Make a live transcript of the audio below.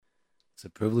It's a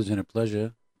privilege and a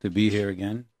pleasure to be here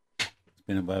again. It's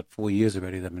been about 4 years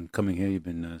already that I've been coming here. You've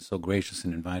been so gracious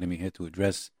in inviting me here to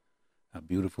address our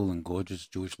beautiful and gorgeous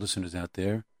Jewish listeners out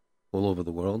there all over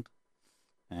the world.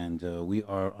 And we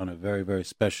are on a very, very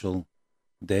special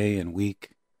day and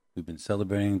week. We've been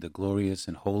celebrating the glorious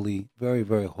and holy, very,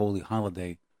 very holy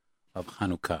holiday of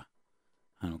Hanukkah.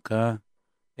 Hanukkah,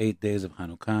 8 days of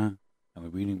Hanukkah.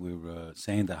 And we're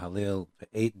saying the Hallel for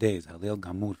 8 days, Hallel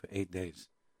Gamur for 8 days.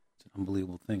 It's an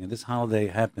unbelievable thing. And this holiday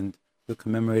happened, we're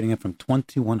commemorating it from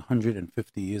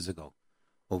 2,150 years ago.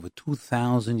 Over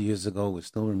 2,000 years ago, we're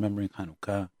still remembering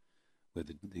Hanukkah, where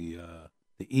the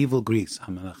evil Greeks,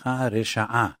 Hamalacha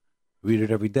Resha'a, read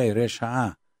it every day,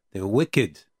 Resha'a. They were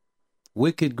wicked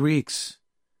Greeks.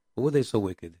 But were they so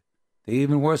wicked? They're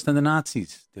even worse than the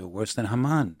Nazis. They were worse than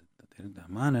Haman.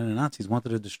 Haman and the Nazis wanted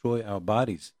to destroy our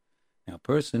bodies. Now, a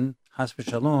person, Chas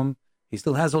v'Shalom, he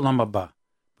still has Olam Haba.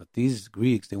 But these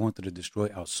Greeks, they wanted to destroy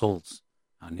our souls,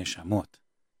 our neshamot.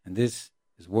 And this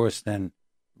is worse than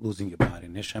losing your body.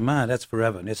 Neshama, that's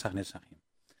forever. Nesach Nesachim.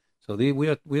 So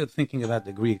we are thinking about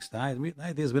the Greeks. The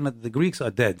idea is the Greeks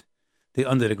are dead. They're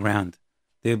under the ground.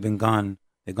 They've been gone.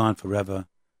 They're gone forever.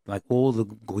 Like all the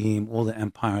Goyim, all the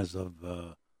empires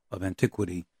of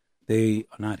antiquity, they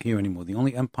are not here anymore. The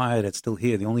only empire that's still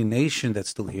here, the only nation that's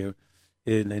still here,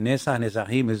 in the Nesach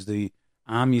Nesachim is the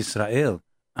Am Yisrael,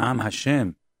 Am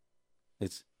Hashem.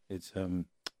 It's Beni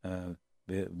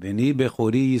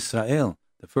Bechori Yisrael,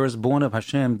 the firstborn of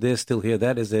Hashem. They're still here.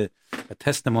 That is a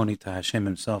testimony to Hashem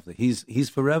Himself that He's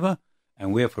forever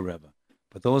and we're forever.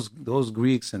 But those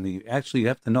Greeks actually you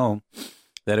have to know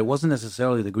that it wasn't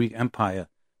necessarily the Greek Empire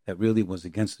that really was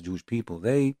against the Jewish people.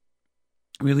 They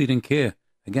really didn't care.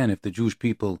 Again, if the Jewish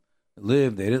people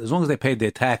lived, as long as they paid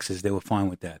their taxes, they were fine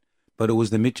with that. But it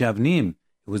was the Mitchavnim,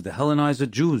 it was the Hellenizer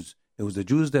Jews, it was the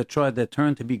Jews that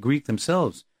turned to be Greek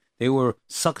themselves. They were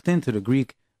sucked into the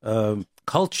Greek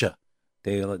culture.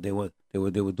 They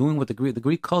were doing what the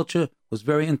Greek culture was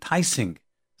very enticing.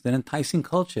 It's an enticing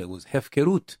culture. It was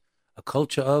hefkerut, a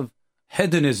culture of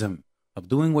hedonism, of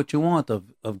doing what you want,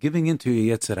 of giving into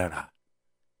your Yetzer Hara.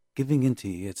 Giving into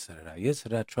your Yetzer Hara.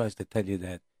 Yetzer Hara tries to tell you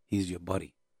that he's your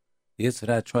buddy. Yetzer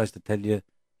Hara tries to tell you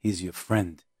he's your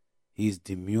friend. He's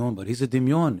Dimyon, but he's a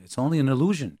Dimyon. It's only an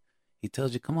illusion. He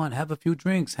tells you, come on, have a few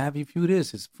drinks, have a few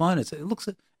this. It's fun.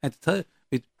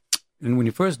 And when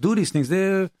you first do these things,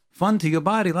 they're fun to your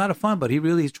body, a lot of fun, but he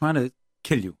really is trying to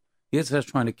kill you. Yetzer Hara's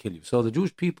trying to kill you. So the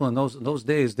Jewish people in those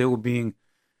days, they were being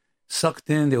sucked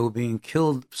in, they were being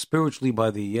killed spiritually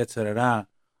by the Yetzer Hara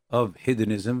of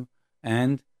hedonism,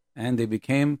 and they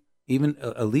became even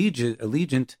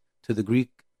allegiant to the Greek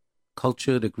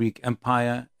culture, the Greek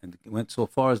Empire, and went so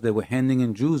far as they were handing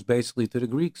in Jews basically to the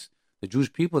Greeks. The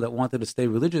Jewish people that wanted to stay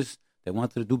religious, they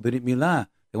wanted to do Brit Milah,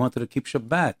 they wanted to keep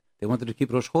Shabbat, they wanted to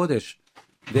keep Rosh Chodesh.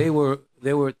 They were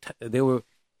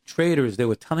traitors. They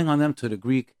were telling on them to the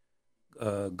Greek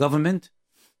government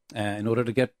in order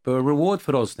to get a reward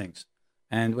for those things.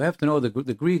 And we have to know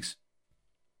the Greeks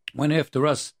went after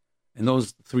us in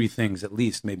those three things, at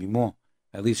least, maybe more.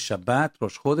 At least Shabbat,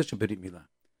 Rosh Chodesh, and Brit Milah.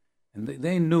 And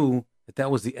they knew that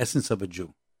was the essence of a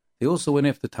Jew. They also went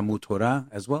after Talmud Torah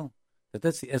as well.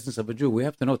 That's the essence of a Jew. We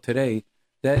have to know today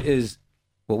that is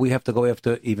what we have to go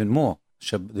after even more.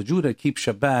 The Jew that keeps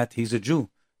Shabbat, he's a Jew.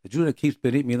 The Jew that keeps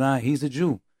Brit Milah, he's a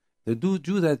Jew. The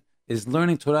Jew that is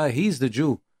learning Torah, he's the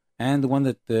Jew. And the one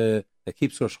that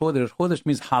keeps Rosh Chodesh. Rosh Chodesh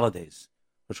means holidays.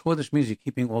 Rosh Chodesh means you're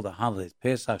keeping all the holidays.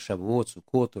 Pesach, Shavuot,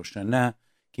 Sukkot, Rosh Hashanah,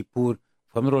 Kippur.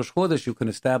 From Rosh Chodesh, you can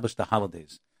establish the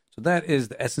holidays. So that is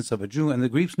the essence of a Jew. And the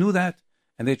Greeks knew that.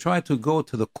 And they tried to go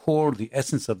to the core, the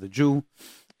essence of the Jew.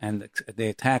 And they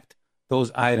attacked those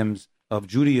items of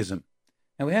Judaism.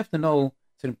 And we have to know,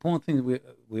 it's an important thing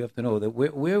we have to know, that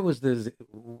where was this,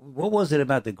 what was it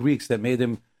about the Greeks that made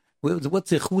them, what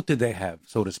zichut did they have,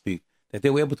 so to speak, that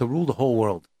they were able to rule the whole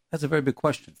world? That's a very big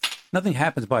question. Nothing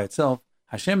happens by itself.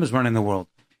 Hashem is running the world.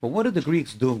 But what did the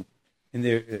Greeks do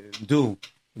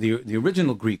the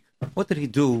original Greek? What did he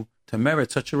do to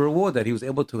merit such a reward that he was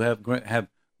able to have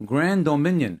grand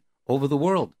dominion over the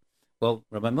world? Well,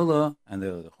 Rabbi Miller and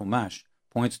the Chumash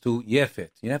points to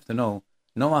Yefet. You have to know,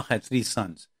 Noach had 3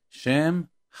 sons, Shem,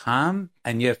 Ham,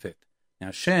 and Yefet.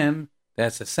 Now, Shem,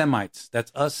 that's the Semites.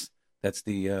 That's us. That's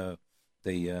the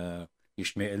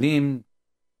Yishmaelim,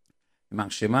 Imam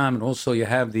Shemam, and also you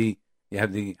have the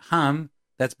Ham.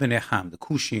 That's Bnei Ham, the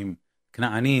Kushim,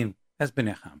 Knaanim. That's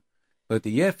Bnei Ham. But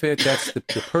the Yefet, that's the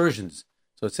Persians.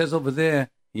 So it says over there,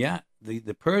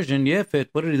 the Persian Yefet.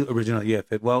 What did the original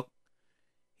Yefet? Well,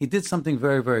 he did something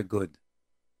very, very good.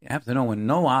 You have to know when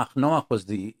Noach was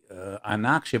the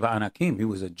Anak Sheba Anakim. He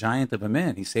was a giant of a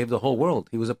man. He saved the whole world.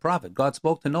 He was a prophet. God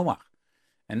spoke to Noach.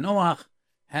 And Noach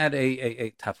had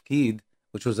a tafkid,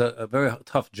 which was a very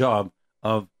tough job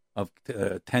of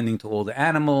tending to all the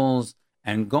animals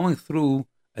and going through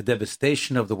a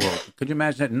devastation of the world. Could you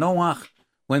imagine that? Noach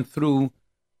went through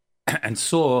and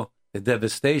saw the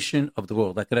devastation of the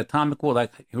world, like an atomic war,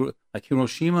 like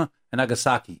Hiroshima and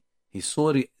Nagasaki. He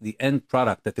saw the end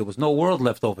product, that there was no world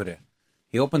left over there.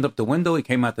 He opened up the window, he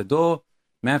came out the door,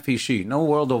 Mafishi, no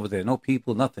world over there, no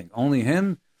people, nothing. Only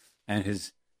him and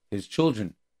his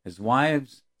children, his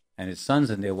wives, and his sons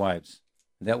and their wives.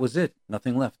 And that was it,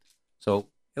 nothing left. So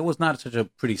it was not such a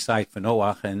pretty sight for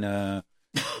Noach, and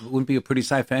it wouldn't be a pretty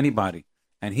sight for anybody.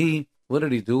 And what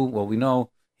did he do? Well, we know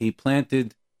he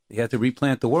had to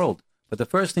replant the world. But the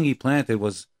first thing he planted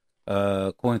was,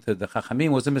 according to the Chachamim,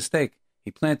 was a mistake. He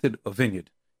planted a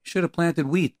vineyard. He should have planted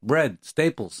wheat, bread,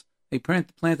 staples. He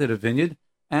planted a vineyard,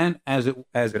 and as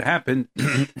it happened,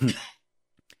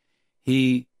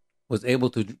 he was able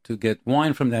to get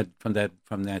wine from those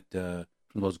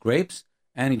grapes,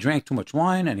 and he drank too much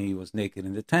wine, and he was naked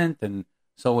in the tent, and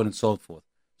so on and so forth.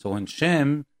 So when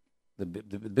Shem, the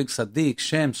big Sadiq,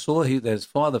 Shem saw that his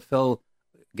father fell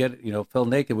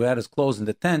naked without his clothes in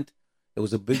the tent, it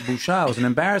was a big busha. It was an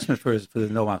embarrassment for the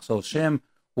Noach. So Shem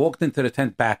walked into the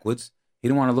tent backwards. He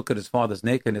didn't want to look at his father's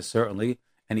nakedness, certainly,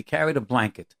 and he carried a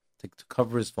blanket to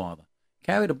cover his father.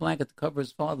 Carried a blanket to cover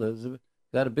his father. He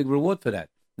got a big reward for that.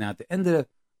 Now, at the end of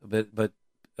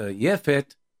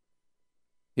Yefet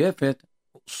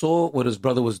saw what his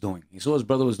brother was doing. He saw his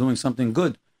brother was doing something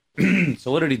good.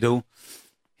 So what did he do?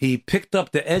 He picked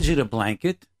up the edge of the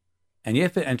blanket,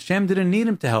 and Shem didn't need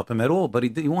him to help him at all, but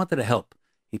he wanted to help.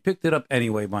 He picked it up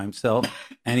anyway by himself,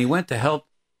 and he went to help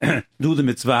do the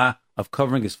mitzvah of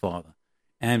covering his father.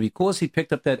 And because he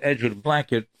picked up that edge of the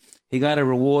blanket, he got a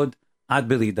reward ad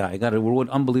bilida. He got a reward,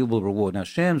 unbelievable reward. Now,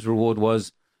 Shem's reward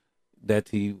was that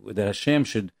Hashem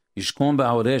should yishkon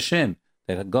ba'avodei Hashem,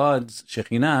 that God's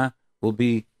Shekhinah will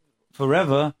be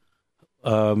forever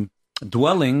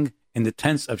dwelling in the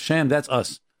tents of Shem. That's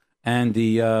us. And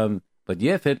but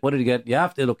Yefet, what did he get?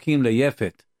 Yaft Elokim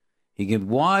leYefet. He gave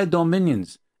wide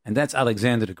dominions, and that's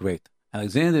Alexander the Great.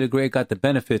 Alexander the Great got the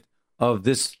benefit of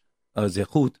this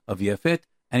zechut of Yefet,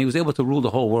 and he was able to rule the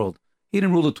whole world. He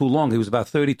didn't rule it too long. He was about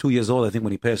 32 years old, I think,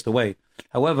 when he passed away.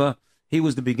 However, he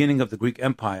was the beginning of the Greek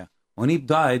Empire. When he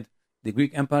died, the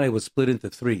Greek Empire was split into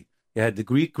three. You had the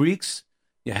Greeks,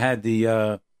 you had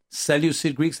the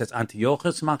Seleucid Greeks, that's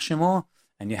Antiochus Makshemo,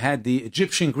 and you had the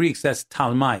Egyptian Greeks, that's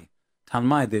Talmai,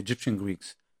 the Egyptian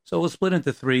Greeks. So it was split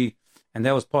into three, and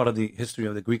that was part of the history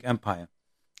of the Greek Empire.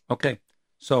 Okay,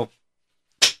 so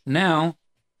now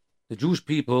the Jewish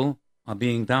people are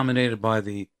being dominated by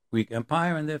the Greek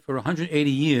Empire, and for 180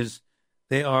 years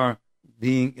they are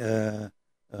being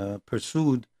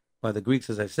pursued by the Greeks,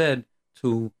 as I said,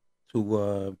 to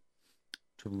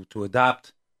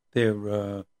adopt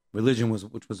their religion,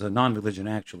 which was a non-religion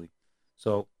actually.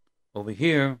 So over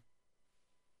here,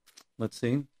 let's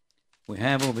see, we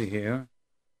have over here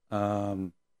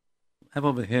the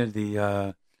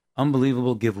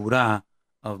unbelievable Gevurah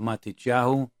of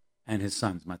Matityahu and his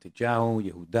sons,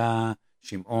 Matityahu, Yehuda,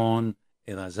 Shimon,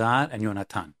 Elazar, and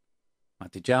Yonatan.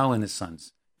 Matityahu and his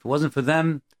sons. If it wasn't for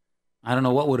them, I don't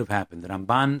know what would have happened. The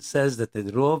Ramban says that the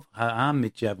Rov Ha'am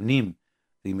Mityavnim,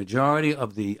 the majority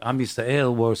of the Am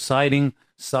Yisrael were siding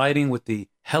with the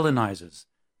Hellenizers.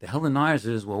 The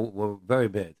Hellenizers were very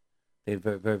bad. They were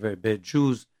very, very, very bad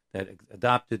Jews that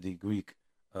adopted the Greek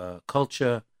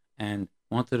culture and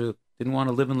didn't want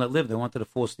to live and let live. They wanted to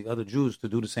force the other Jews to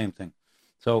do the same thing.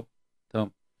 So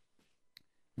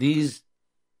these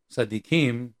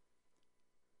Tzaddikim,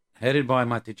 headed by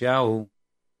Matityahu,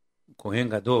 Kohen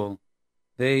Gadol,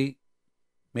 they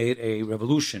made a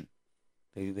revolution.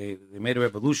 They made a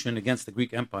revolution against the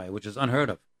Greek Empire, which is unheard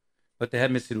of. But they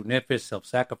had Mesirut Nefesh,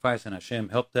 self-sacrifice, and Hashem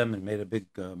helped them and made a big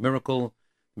miracle.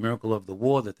 The miracle of the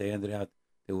war that they ended out.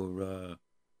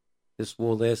 This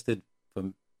war lasted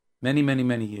for many, many,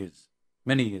 many years.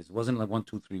 Many years. It wasn't like 1,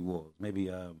 2, 3 wars. Maybe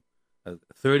a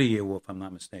 30-year war, if I'm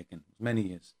not mistaken. Many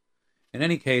years. In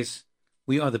any case,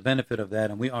 we are the benefit of that,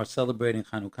 and we are celebrating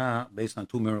Chanukah based on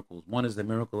two miracles. One is the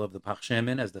miracle of the Pach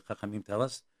Shemen, as the Chachamim tell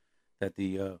us, that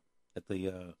the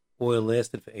oil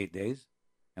lasted for 8 days,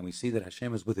 and we see that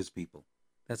Hashem is with His people.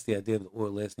 That's the idea of the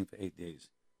oil lasting for 8 days.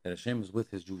 That Hashem is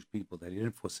with His Jewish people, that He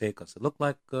didn't forsake us. It looked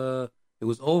like it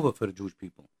was over for the Jewish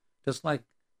people, just like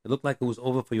it looked like it was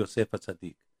over for Yosef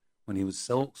HaTzadik when he was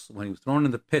thrown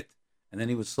in the pit, and then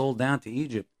he was sold down to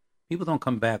Egypt. People don't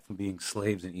come back from being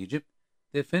slaves in Egypt.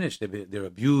 They're finished. They're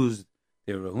abused.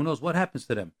 who knows what happens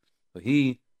to them. So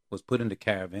he was put in the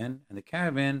caravan, and the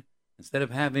caravan, instead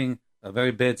of having a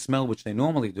very bad smell, which they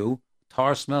normally do,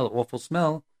 tar smell, awful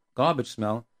smell, garbage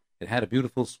smell, it had a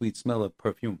beautiful, sweet smell of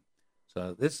perfume.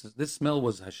 So this smell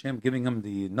was Hashem giving him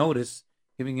the notice,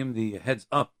 giving him the heads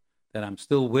up that I'm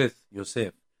still with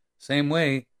Yosef. Same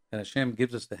way that Hashem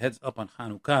gives us the heads up on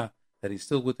Hanukkah, that he's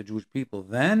still with the Jewish people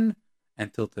then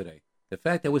until today. The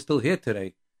fact that we're still here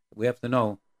today, we have to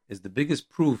know, is the biggest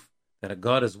proof that a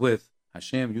God is with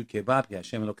Hashem, Yud-Kei Bab-Kei,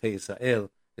 Hashem Elokei Yisrael,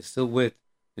 is still with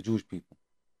the Jewish people.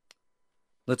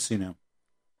 Let's see now.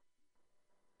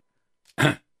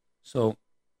 So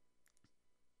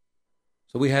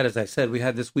we had, as I said, we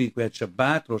had this week, we had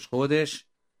Shabbat, Rosh Chodesh,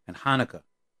 and Hanukkah.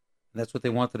 And that's what they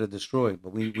wanted to destroy.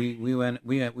 But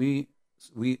we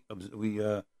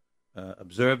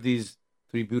observed these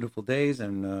 3 beautiful days,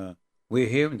 and we're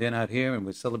here and they're not here, and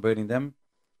we're celebrating them.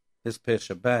 This past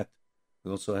Shabbat,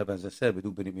 we also have, as I said, we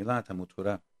do Brit Milah, Talmud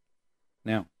Torah.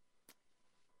 Now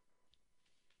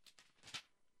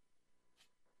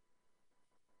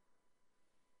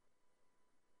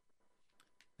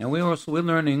we're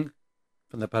learning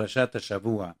from the Parashat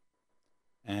Shavua,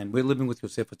 and we're living with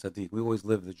Yosef HaTzadik. We always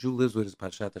live. The Jew lives with his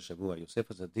Parashat Shavua. Yosef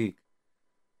HaTzadik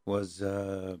was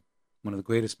one of the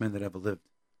greatest men that ever lived.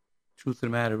 Truth of the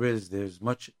matter is, there's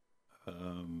much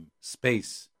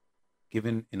space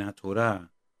given in our Torah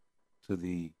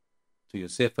to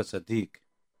Yosef HaTzadik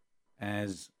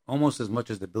as almost as much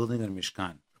as the building of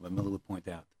Mishkan. Rabbi Miller would point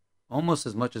out, almost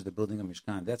as much as the building of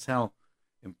Mishkan. That's how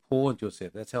important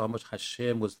Yosef. That's how much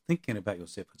Hashem was thinking about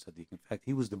Yosef HaTzadik. In fact,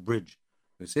 he was the bridge.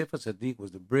 Yosef HaTzadik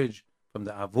was the bridge from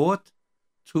the Avot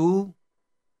to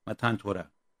Matan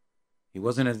Torah. He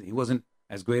wasn't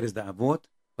as great as the Avot,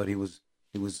 but he was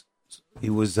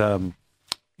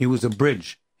a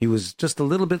bridge. He was just a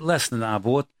little bit less than the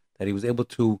Avot, that he was able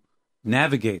to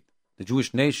navigate the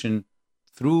Jewish nation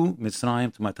through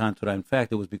Mitzrayim to Matan Torah. In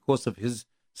fact, it was because of his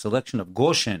selection of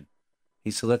Goshen.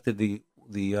 He selected he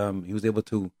was able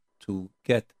to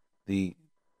get the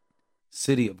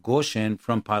city of Goshen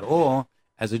from Paro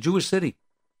as a Jewish city.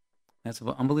 That's an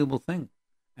unbelievable thing.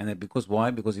 And that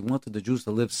why? Because he wanted the Jews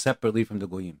to live separately from the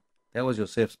Goyim. That was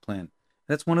Yosef's plan.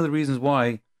 That's one of the reasons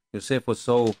why Yosef was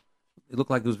it looked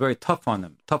like he was very tough on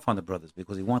them, tough on the brothers,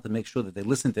 because he wanted to make sure that they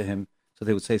listened to him, so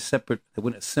they would say separate, they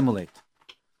wouldn't assimilate.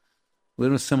 We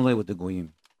wouldn't assimilate with the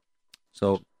Goyim.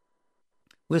 So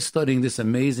we're studying this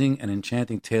amazing and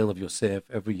enchanting tale of Yosef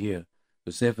every year,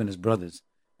 Yosef and his brothers.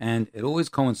 And it always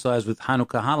coincides with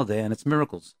Hanukkah holiday and its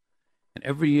miracles. And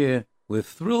every year, we're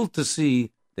thrilled to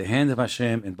see the hand of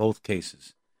Hashem in both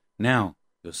cases. Now,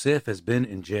 Yosef has been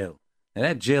in jail. Now,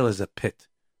 that jail is a pit.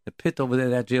 The pit over there,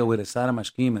 that jail where the Sara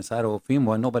Mashkim and Sara Ofim,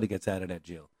 well, nobody gets out of that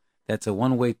jail. That's a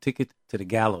one-way ticket to the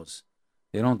gallows.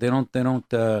 They don't have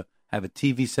a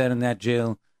TV set in that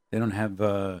jail. They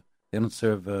don't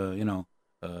serve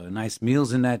nice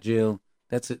meals in that jail.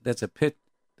 That's a pit.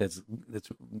 That's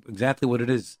exactly what it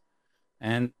is.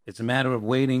 And it's a matter of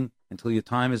waiting until your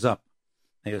time is up.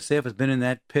 Now, Yosef has been in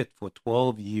that pit for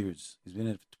 12 years. He's been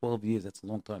in it for 12 years. That's a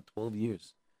long time, 12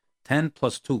 years. 10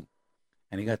 plus 2.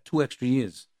 And he got 2 extra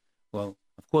years. Well,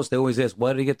 of course, they always ask,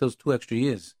 why did he get those 2 extra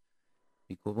years?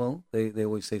 Because, well, they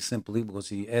always say simply because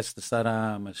he asked the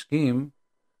Sara Mashkim,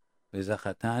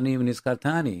 V'zachatani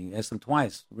v'nizkartani. He asked them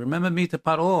twice, remember me to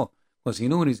Paro. Because he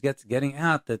knew when he's getting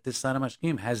out that this Sara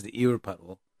Mashkim has the ear of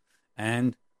Paro.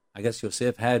 And I guess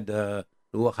Yosef had Ruach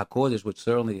HaKodesh, which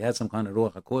certainly had some kind of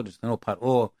Ruach HaKodesh. You know,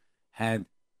 Paro had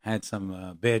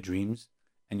some bad dreams.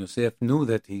 And Yosef knew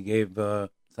that he gave Sara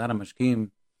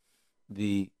Mashkim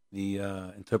the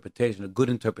interpretation, a good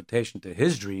interpretation to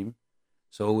his dream.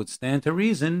 So it would stand to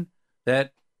reason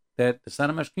that the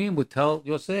Sara Mashkim would tell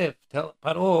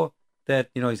Paro that,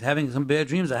 he's having some bad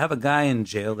dreams. I have a guy in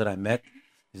jail that I met.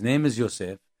 His name is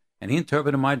Yosef, and he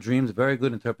interpreted my dreams, a very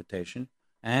good interpretation,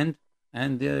 and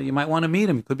you might want to meet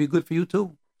him. It could be good for you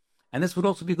too. And this would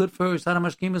also be good for Sara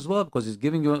Mashkim as well, because he's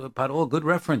giving you Paro a good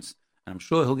reference, and I'm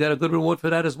sure he'll get a good reward for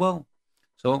that as well.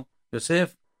 So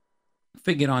Yosef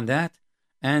figured on that,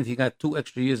 and he got 2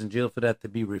 extra years in jail for that to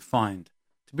be refined.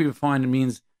 To be refined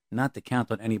means not to count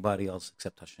on anybody else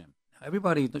except Hashem.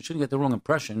 Everybody shouldn't get the wrong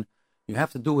impression. You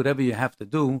have to do whatever you have to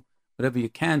do, whatever you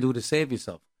can do to save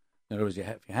yourself. In other words,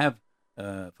 if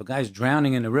a guy's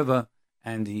drowning in the river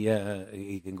and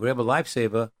he can grab a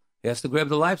lifesaver, he has to grab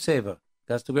the lifesaver.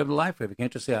 He has to grab the lifesaver. You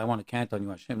can't just say, I want to count on you,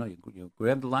 Hashem. No, you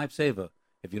grab the lifesaver.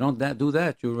 If you don't do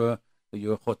that, you're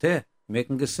choteh,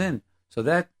 making a sin. So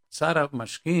that Sara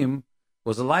Mashkim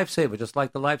was a lifesaver, just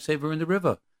like the lifesaver in the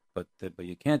river. But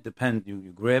you can't depend.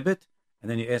 You grab it,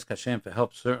 and then you ask Hashem for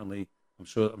help. Certainly, I'm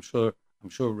sure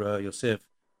Yosef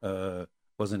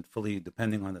wasn't fully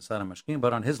depending on the Sar HaMashkim,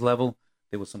 but on his level,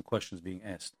 there was some questions being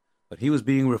asked. But he was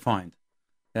being refined.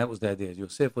 That was the idea.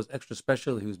 Yosef was extra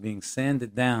special. He was being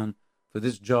sanded down for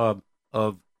this job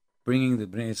of bringing the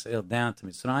Bnei Yisrael down to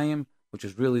Mitzrayim, which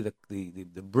is really the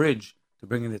bridge to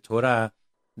bringing the Torah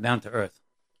down to earth.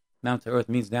 Down to earth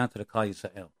means down to the Klal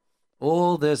Yisrael.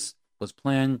 All this was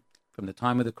planned from the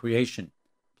time of the creation.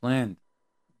 Planned.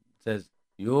 It says,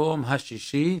 Yom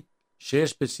HaShishi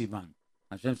Shesh B'Sivan.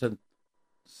 Hashem said,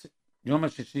 Yom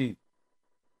HaShishi,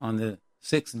 on the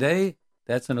 6th day,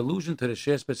 that's an allusion to the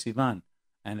Shesh B'Sivan.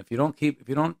 And if you don't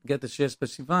get the Shesh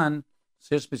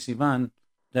B'Sivan,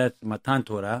 that's Matan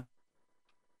Torah,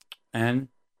 and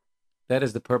that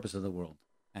is the purpose of the world.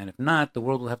 And if not, the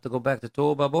world will have to go back to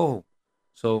Tohu Vabohu.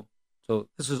 So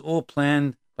this is all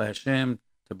planned by Hashem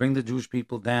to bring the Jewish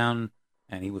people down,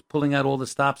 and He was pulling out all the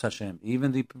stops. Hashem,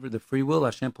 even the free will,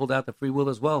 Hashem pulled out the free will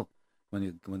as well.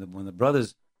 When the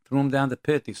brothers threw him down the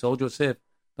pit, He told Yosef,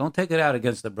 "Don't take it out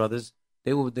against the brothers.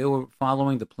 They were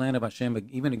following the plan of Hashem,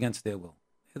 even against their will."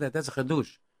 That's a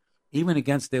chadush, even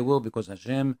against their will, because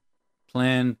Hashem's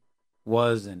plan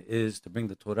was and is to bring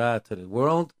the Torah to the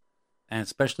world, and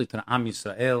especially to the Am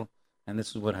Yisrael. And this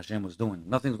is what Hashem was doing.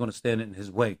 Nothing's going to stand in His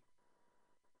way.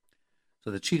 So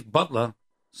the chief butler,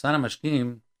 Sar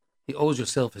HaMashkim, he owes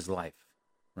Yosef his life,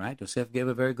 right? Yosef gave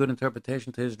a very good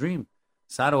interpretation to his dream.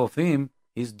 Sar HaOfim,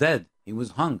 he's dead. He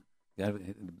was hung.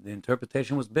 The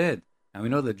interpretation was bad. And we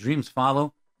know that dreams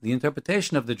follow the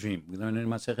interpretation of the dream. We learn in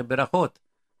Masechet Berachot.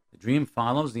 The dream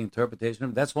follows the interpretation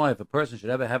of. That's why if a person should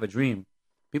ever have a dream,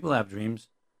 people have dreams,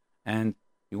 and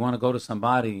you want to go to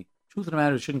somebody, truth of the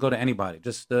matter, you shouldn't go to anybody.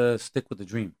 Just stick with the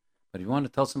dream. But if you want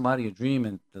to tell somebody your dream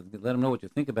and let them know what you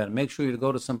think about it, make sure you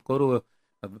go to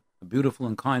a beautiful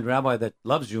and kind rabbi that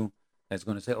loves you, that's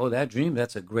going to say, "Oh, that dream,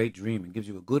 that's a great dream," and gives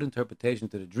you a good interpretation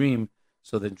to the dream,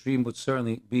 so the dream would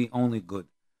certainly be only good.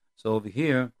 So over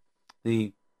here,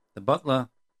 the butler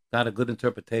got a good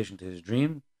interpretation to his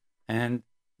dream, and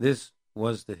this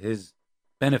was to his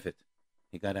benefit.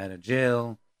 He got out of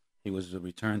jail. He was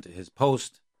returned to his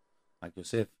post,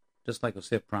 just like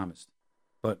Yosef promised.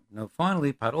 But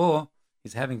finally, Paro,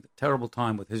 he's having a terrible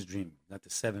time with his dream. He got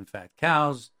the 7 fat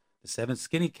cows, the 7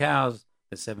 skinny cows,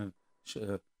 the 7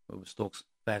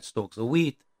 fat stalks of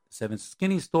wheat, the 7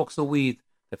 skinny stalks of wheat.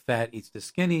 The fat eats the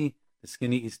skinny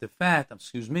eats the fat, and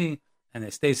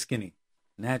they stay skinny.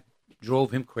 And that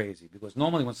drove him crazy, because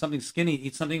normally when something skinny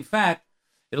eats something fat,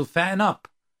 it'll fatten up.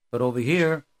 But over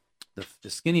here, the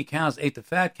skinny cows ate the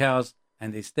fat cows,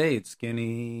 and they stayed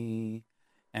skinny.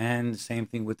 And same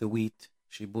thing with the wheat,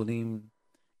 shibulim.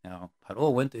 Now,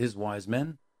 Paro went to his wise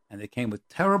men, and they came with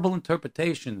terrible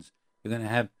interpretations. You're going to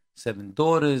have 7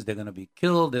 daughters, they're going to be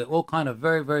killed. They're all kind of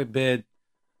very, very bad,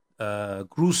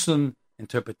 gruesome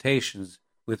interpretations,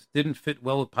 which didn't fit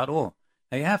well with Paro.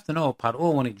 Now, you have to know,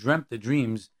 Paro, when he dreamt the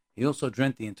dreams, he also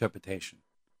dreamt the interpretation.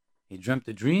 He dreamt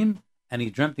the dream, and he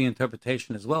dreamt the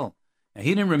interpretation as well. Now,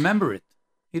 he didn't remember it.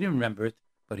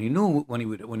 But he knew when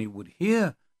he would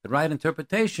hear the right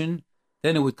interpretation,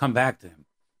 then it would come back to him.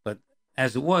 But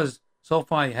as it was, so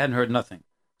far he hadn't heard nothing.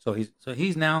 So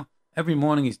he's now, every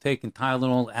morning he's taking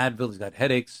Tylenol, Advil, he's got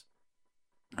headaches.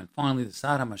 And finally the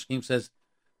Sar HaMashkim says,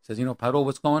 Paro,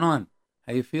 what's going on?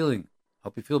 How you feeling?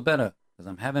 Hope you feel better, because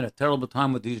I'm having a terrible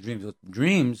time with these dreams.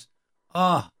 Dreams,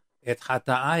 et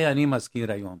chata'ai ani maskir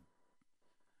hayom.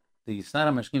 The Sar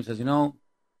HaMashkim says,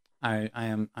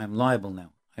 I'm liable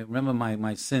now. I remember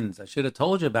my sins. I should have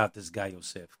told you about this guy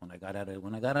Yosef when I got out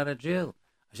of jail.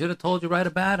 I should have told you right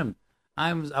about him.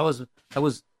 I was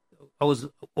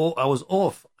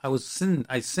off. I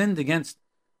sinned against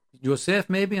Yosef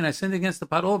maybe, and I sinned against the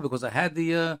Paro, because I had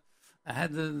the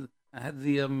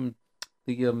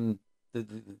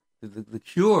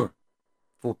cure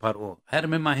for Paro. I had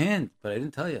him in my hand, but I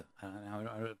didn't tell you.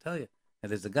 I'll tell you.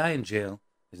 And there's a guy in jail.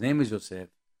 His name is Yosef,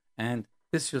 and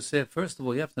this Yosef, first of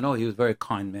all, you have to know he was a very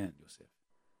kind man, Yosef.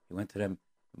 He went to them,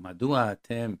 Madua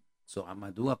atem, so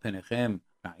Madua penechem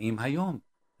ra'im hayom.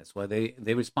 That's why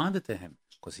they responded to him,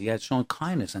 because he had shown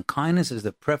kindness, and kindness is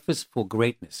the preface for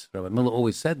greatness. Rabbi Miller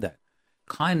always said that.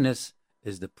 Kindness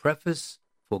is the preface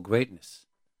for greatness.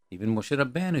 Even Moshe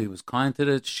Rabbeinu, he was kind to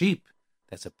the sheep.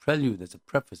 That's a prelude, that's a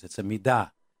preface, it's a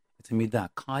midah. It's a midah.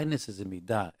 Kindness is a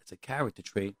midah. It's a character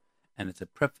trait, and it's a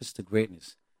preface to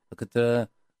greatness. Look at the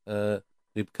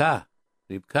Ribka,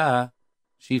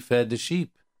 she fed the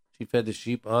sheep. She fed the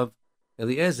sheep of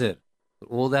Eliezer. But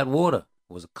all that water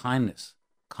was a kindness.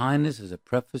 Kindness is a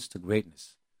preface to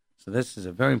greatness. So this is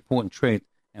a very important trait.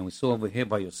 And we saw over here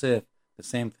by Yosef, the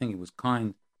same thing. He was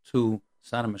kind to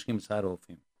Sar HaMashkim, Sar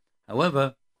HaOfim.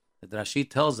 However, the Rashi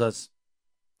tells us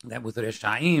that with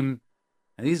Reshaim,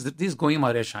 And these goyim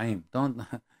are reshaim. Don't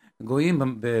goyim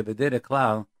b'derech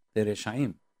klal, they're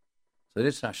reshaim. So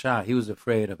this Rasha, he was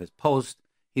afraid of his post.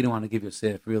 He didn't want to give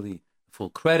Yosef really full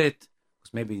credit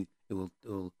because maybe it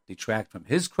will detract from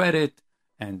his credit.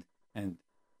 And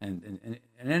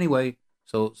anyway,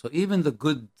 so even the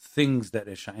good things that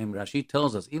Reshaim, Rashi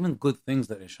tells us, even good things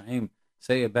that Reshaim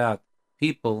say about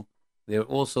people, there's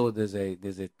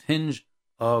a tinge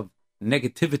of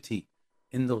negativity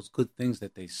in those good things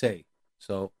that they say.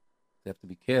 So they have to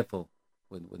be careful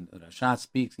when Rasha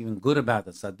speaks even good about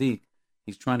the Sadiq.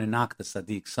 He's trying to knock the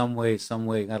Sadiq some way.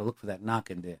 You got to look for that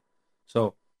knock in there.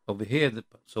 So over here, the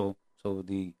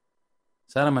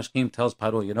Sar HaMashkim tells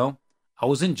Paro, I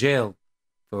was in jail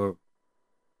for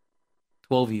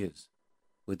 12 years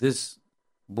with this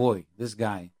boy, this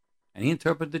guy, and he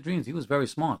interpreted the dreams. He was very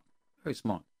smart.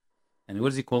 And what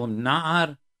does he call him?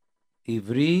 Na'ar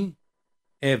Ivri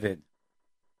Eved.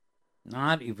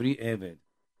 Na'ar Ivri Eved.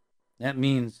 That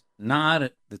means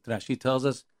Na'ar, the Rashi tells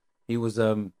us, he was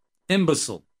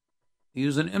imbecile. He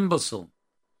was an imbecile.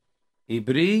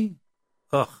 Ivri,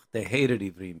 they hated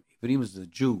Ivrim. Ivrim is the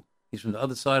Jew. He's from the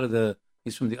other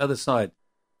side.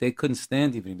 They couldn't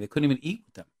stand Ivrim. They couldn't even eat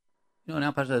with them.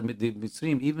 Now Parasha, the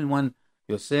Mitzrim, even when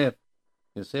Yosef,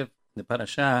 the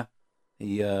Parasha,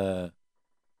 he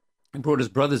brought his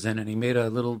brothers in and he made a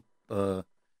little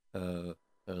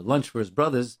lunch for his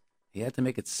brothers. He had to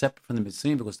make it separate from the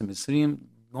Mitzrim because the Mitzrim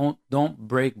don't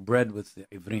break bread with the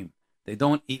Ivrim. They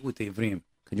don't eat with the Ivrim.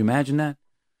 Could you imagine that?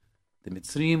 The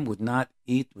Mitzrim would not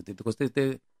eat with it because they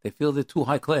feel they're too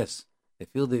high class. They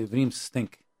feel the Ivrim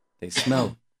stink. They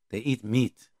smell. They eat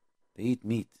meat. They're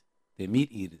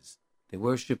meat eaters. They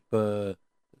worship their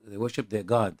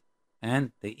God.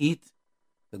 And they eat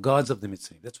the gods of the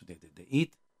Mitzrim. That's what they did. They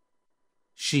eat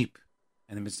sheep.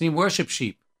 And the Mitzrim worship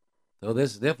sheep. So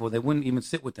therefore, they wouldn't even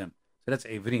sit with them. So that's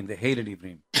Ivrim. They hated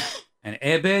Ivrim. And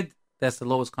Ebed, that's the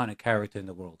lowest kind of character in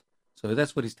the world. So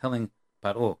that's what he's telling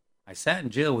Paro. I sat in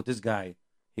jail with this guy.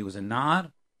 He was a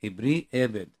Nar, Ibri,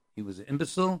 Ebed. He was an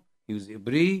imbecile. He was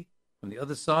Ibri from the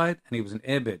other side, and he was an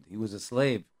Ebed. He was a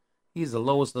slave. He's the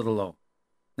lowest of the low.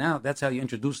 Now, that's how you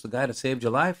introduce the guy that saved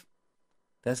your life.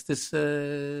 That's this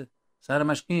Sar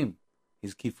HaMashkim.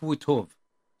 He's Kifui Tov.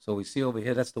 So we see over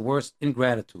here, that's the worst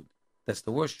ingratitude. That's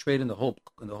the worst trait in the whole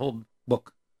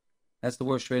book. That's the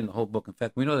worst trait in the whole book. In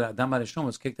fact, we know that Adam HaRishon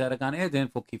was kicked out of Gan Eden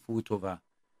for Kifui Tovah.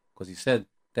 Because he said,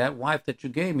 that wife that you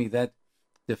gave me, that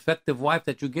defective wife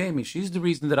that you gave me, she's the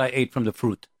reason that I ate from the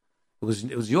fruit. It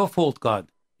was your fault,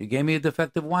 God. You gave me a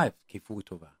defective wife. Kifui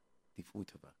Tovah.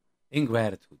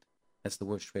 Ingratitude. That's the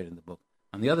worst trait in the book.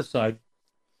 On the other side,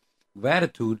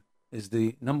 gratitude is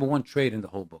the number one trait in the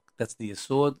whole book. That's the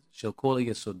Yesod Shel Kol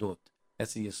Yesodot.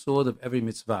 That's the Yesod of every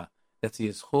mitzvah. That's the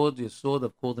Yesod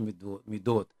of Kol the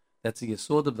Midot. That's the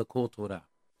Yesod of the Kol Torah.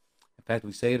 In fact,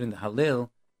 we say it in the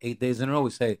Hallel 8 days in a row. We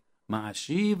say,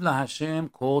 Ma'ashiv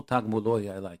laHashem kol tagmulo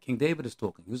ya'alai. King David is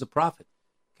talking. He was a prophet.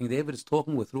 King David is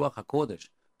talking with Ruach HaKodesh.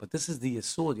 But this is the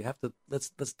Yesod. You have to, let's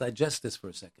digest this for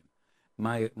a second.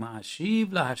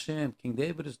 Ma'ashiv laHashem. King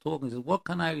David is talking. He says, what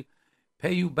can I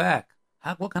pay you back?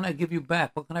 What can I give you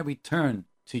back? What can I return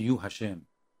to you, Hashem?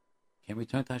 Can't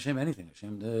return to Hashem anything.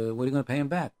 Hashem, what are you going to pay him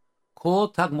back? Kol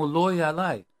tagmulo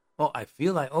ya'alai. Oh, I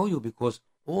feel I owe you because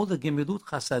all the gemilut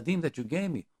chasadim that you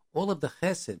gave me, all of the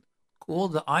chesed, all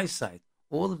the eyesight,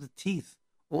 all of the teeth,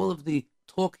 all of the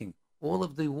talking, all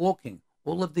of the walking,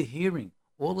 all of the hearing,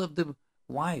 all of the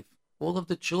wife, all of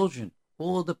the children,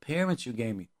 all of the parents you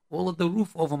gave me, all of the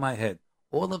roof over my head,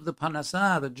 all of the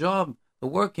panasah, the job, the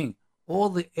working, all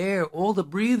the air, all the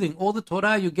breathing, all the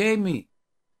Torah you gave me.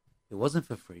 It wasn't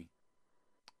for free.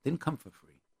 It didn't come for free.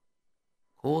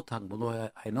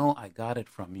 I know I got it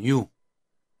from you.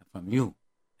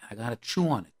 I got to chew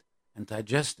on it and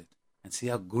digest it and see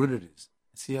how good it is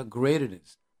and see how great it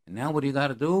is. And now what do you got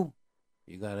to do?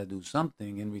 You got to do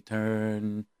something in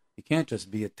return. You can't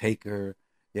just be a taker.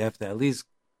 You have to at least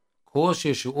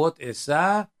raise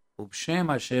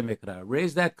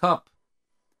that cup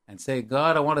and say,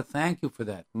 God, I want to thank you for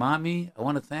that. Mommy, I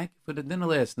want to thank you for the dinner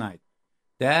last night.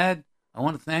 Dad, I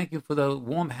want to thank you for the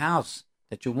warm house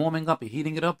that you're warming up, you're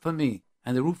heating it up for me,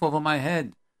 and the roof over my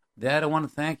head. Dad, I want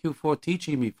to thank you for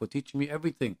teaching me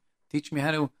everything. Teach me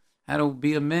how to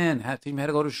be a man, teach me how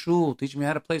to go to shul, teach me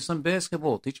how to play some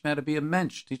basketball, teach me how to be a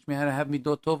mensch, teach me how to have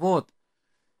midot tovot,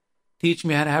 teach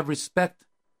me how to have respect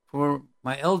for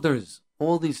my elders.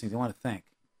 All these things I want to thank.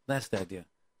 That's the idea.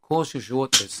 That's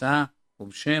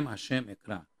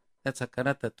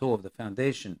hakarat hatov, the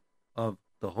foundation of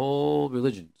the whole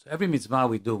religion. So every mitzvah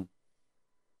we do,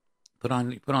 put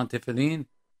on tefillin,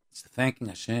 it's thanking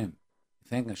Hashem.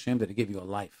 Thanking Hashem that He gave you a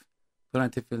life. Put on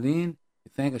tefillin,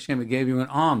 You thank Hashem He gave you an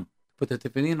arm to put the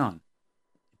tefillin on.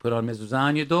 You put on mezuzah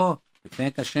on your door. You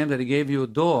thank Hashem that He gave you a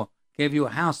door, gave you a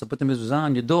house to put the mezuzah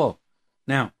on your door.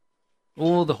 Now,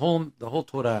 the whole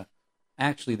Torah,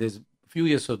 actually, there's a few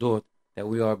yesodot that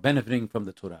we are benefiting from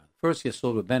the Torah. First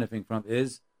yesod we're benefiting from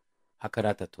is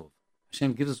hakarat hatov.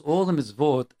 Hashem gives us all the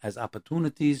mitzvot as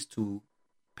opportunities to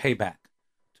pay back,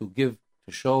 to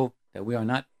show that we are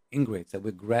not ingrates, that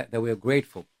we are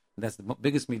grateful. And that's the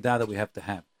biggest midah that we have to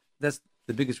have. That's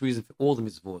the biggest reason for all the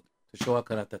mitzvot, to show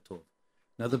hakarat hatov.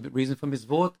 Another reason for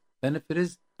mitzvot, benefit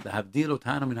is the havdil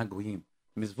otanu min hagoyim.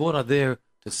 Mitzvot are there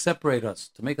to separate us,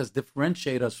 to make us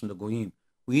differentiate us from the goyim.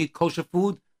 We eat kosher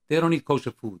food, they don't eat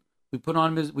kosher food. We put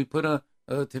a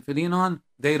tefillin on,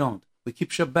 they don't. We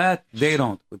keep Shabbat, they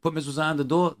don't. We put mezuzah on the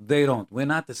door, they don't. We're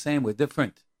not the same, we're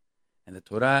different. And the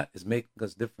Torah is making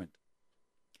us different.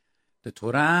 The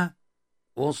Torah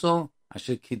also,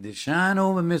 asher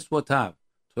kiddeshanu v'mitzvotav.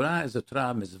 Torah is a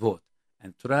Torah of mitzvot.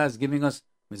 And Torah is giving us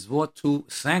mitzvot to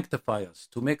sanctify us,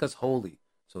 to make us holy.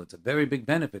 So it's a very big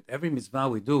benefit. Every mitzvah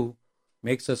we do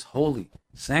makes us holy,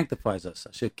 sanctifies us.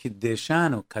 Asher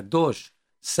kiddeshanu, kadosh,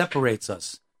 separates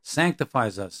us,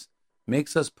 sanctifies us,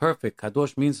 makes us perfect.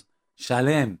 Kadosh means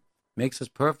shalem, makes us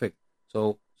perfect.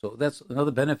 So that's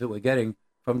another benefit we're getting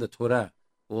from the Torah.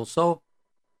 Also,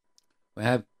 we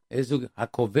have Ezu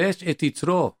hakovesh et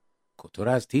yitro.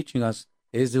 Torah is teaching us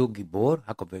Ezu gibor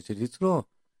hakovesh et yitro.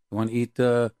 You want to eat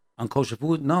unkosher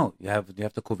food? No, you have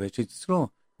to kovesh et yitro.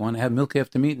 You want to have milk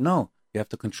after meat? No, you have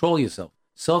to control yourself.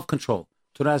 Self-control.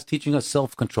 Torah is teaching us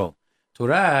self-control.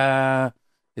 Torah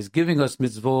is giving us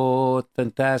mitzvot,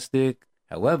 fantastic.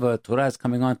 However, Torah is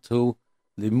coming on to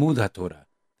limud HaTorah.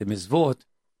 The mitzvot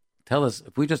tell us,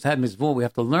 if we just had mitzvot, we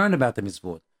have to learn about the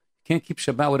mitzvot. You can't keep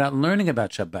Shabbat without learning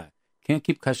about Shabbat. You can't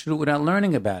keep kashrut without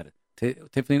learning about it.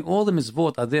 Tefillin, all the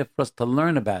mitzvot are there for us to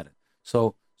learn about it.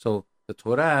 So the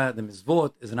Torah, the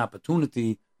mitzvot, is an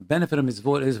opportunity. The benefit of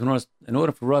mitzvot is in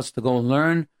order for us to go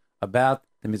learn about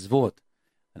the mitzvot.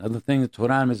 Another thing the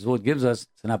Torah and mitzvot gives us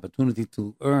is an opportunity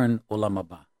to earn olam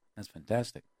haba. That's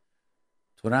fantastic.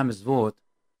 Torah and mitzvot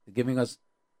are giving us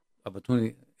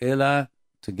opportunity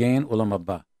to gain olam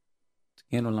haba. To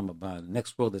gain olam haba. The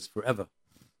next world is forever.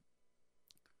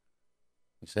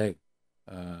 We say,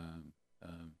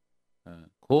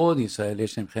 Kol Yisrael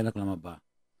yeshem chelek olam haba.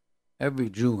 Every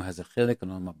Jew has a chelek in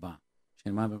olam haba. So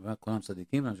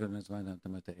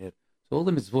all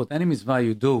the mitzvot, any mitzvah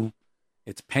you do,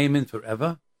 it's payment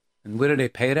forever. And where do they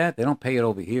pay that? They don't pay it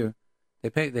over here.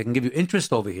 They can give you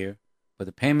interest over here, but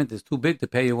the payment is too big to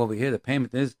pay you over here. The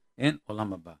payment is in olam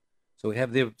haba. So we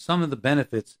have there some of the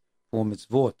benefits for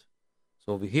mitzvot.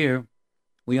 So over here,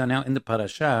 we are now in the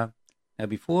parasha. Now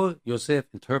before Yosef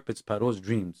interprets Paro's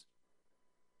dreams,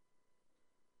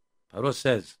 Paro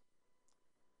says,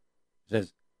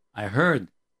 I heard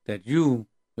that you,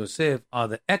 Yosef, are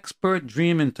the expert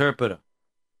dream interpreter.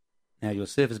 Now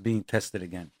Yosef is being tested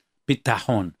again.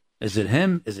 Bitachon. Is it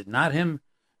him? Is it not him?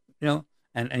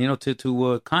 And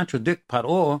to contradict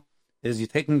Paro is you're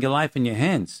taking your life in your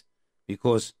hands,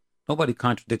 because nobody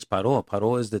contradicts Paro.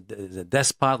 Paro is the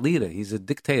despot leader. He's a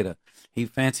dictator. He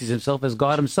fancies himself as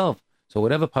God himself. So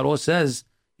whatever Paro says,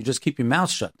 you just keep your mouth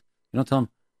shut. You don't tell him,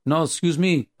 no, excuse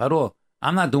me, Paro,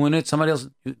 I'm not doing it. Somebody else.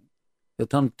 You'll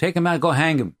tell him, take him out, go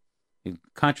hang him. You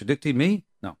contradicted me?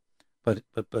 No. But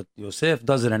Yosef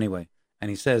does it anyway. And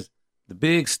he says, the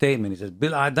big statement, he says,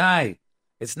 Bil Adai,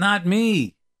 it's not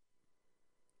me.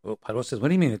 Well, Paro says, what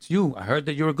do you mean? It's you. I heard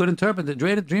that you're a good interpreter,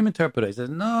 dream interpreter. He says,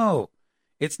 no,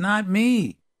 it's not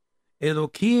me.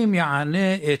 Elokim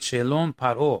ya'aneh et shalom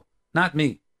Paro. Not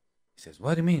me. He says,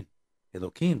 what do you mean?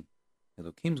 Elokim.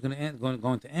 Elokim is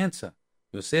going to answer.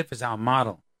 Yosef is our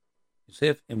model.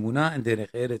 Yosef, emunah and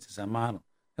derech eretz is our model.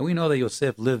 And we know that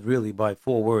Yosef lived really by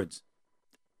 4 words.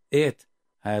 Et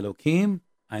ha'elokim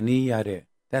ani yareh.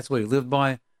 That's what he lived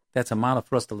by. That's a model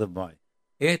for us to live by.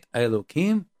 Et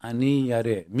ha'elokim ani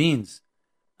yareh means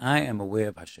I am aware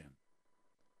of Hashem.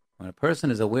 When a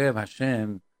person is aware of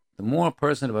Hashem, the more a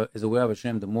person is aware of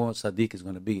Hashem, the more tzaddik is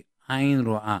going to be. Ayin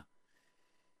ro'ah.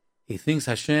 He thinks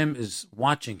Hashem is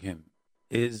watching him,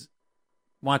 is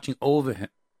watching over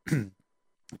him,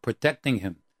 protecting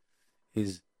him.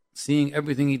 He's seeing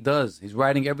everything he does. He's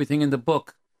writing everything in the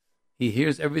book. He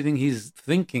hears everything he's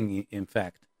thinking, in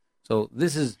fact. So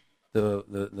this is the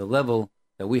level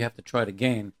that we have to try to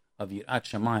gain of Yirat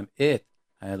Shamayim. Et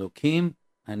ha'elokim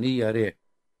ani yareh.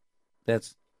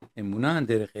 That's emunah and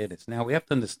derech eretz. Now we have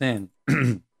to understand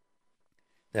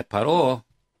that Paro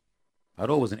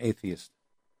was an atheist.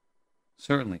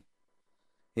 Certainly.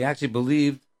 He actually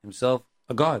believed himself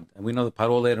a god. And we know that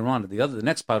Paro later on, the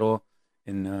next Paro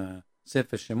in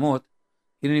Sefer Shemot,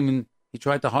 he didn't even he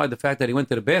tried to hide the fact that he went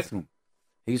to the bathroom.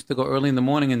 He used to go early in the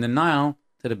morning in the Nile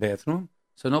to the bathroom,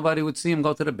 so nobody would see him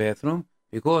go to the bathroom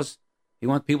because he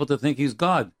wants people to think he's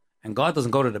God. And God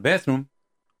doesn't go to the bathroom.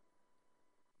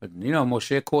 But,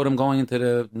 Moshe caught him going into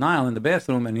the Nile in the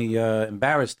bathroom, and he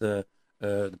embarrassed the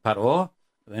Paro,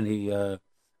 and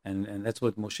that's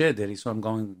what Moshe did. He saw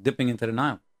him dipping into the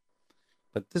Nile.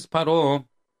 But this Paro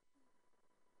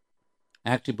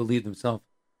actually believed himself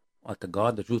like a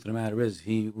god. The truth of the matter is,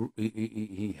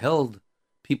 he held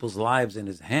people's lives in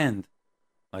his hand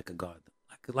like a god,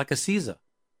 like a Caesar,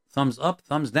 thumbs up,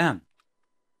 thumbs down,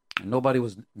 and nobody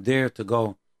was there to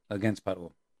go against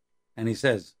Paro. And he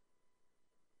says,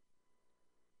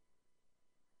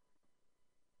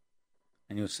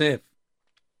 and Yosef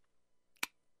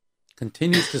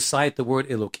continues to cite the word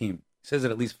Elokim. He says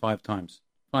it at least 5 times.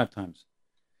 5 times.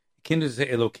 He continues to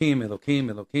say Elokim,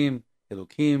 Elokim, Elokim,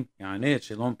 Elokim, Yanet,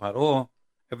 Shalom Paro.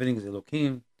 Everything is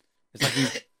Elokim.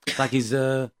 It's like he's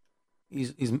I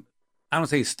don't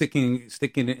say he's sticking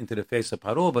it into the face of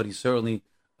Paro, but he's certainly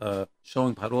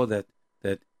showing Paro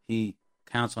that he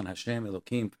counts on Hashem,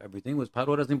 Elokim for everything. Was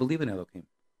Paro doesn't believe in Elokim.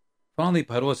 Finally,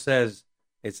 Paro says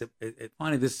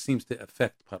finally this seems to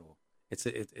affect Paro.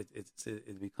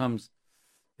 It becomes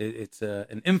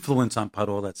an influence on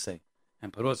Paro, let's say.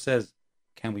 And Paro says,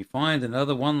 can we find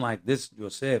another one like this,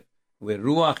 Yosef, where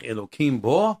Ruach Elokim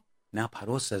bo? Now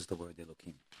Paro says the word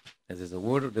Elokim. As there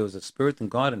was a spirit in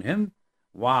God in him.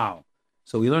 Wow.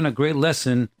 So we learn a great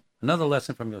lesson, another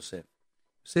lesson from Yosef.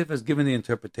 Yosef has given the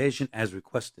interpretation as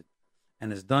requested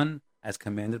and has done as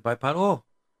commanded by Paro.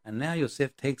 And now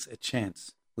Yosef takes a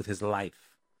chance with his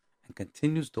life and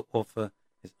continues to offer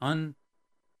his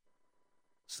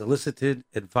unsolicited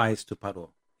advice to Paro.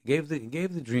 He gave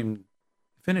the dream,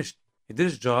 finished. He did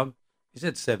his job. He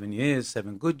said 7 years,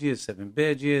 7 good years, 7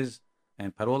 bad years.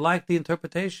 And Paro liked the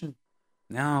interpretation.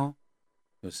 Now,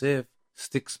 Yosef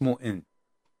sticks more in.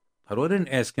 Paro didn't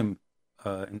ask him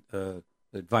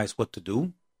advice what to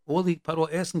do. Paro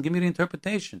asked him, give me the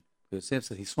interpretation. Yosef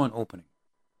said he saw an opening.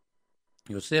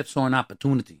 Yosef saw an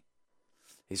opportunity.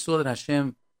 He saw that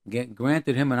Hashem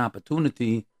granted him an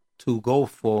opportunity to go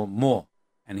for more.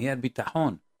 And he had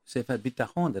bitachon. Yosef had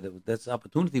bitachon, that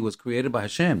opportunity was created by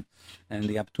Hashem. And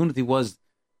the opportunity was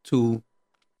to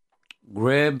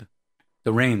grab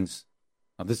the reins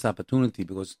of this opportunity,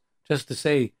 because just to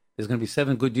say there's going to be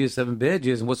 7 good years, 7 bad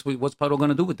years, and what's Paro going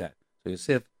to do with that? So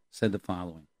Yosef said the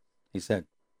following. He said,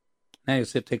 now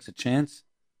Yosef takes a chance,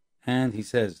 and he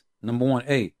says, number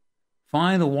 1,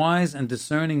 find a wise and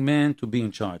discerning man to be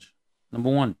in charge.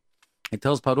 Number 1, he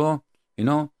tells Paro,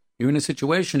 you're in a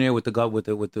situation here with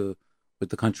the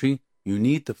country. You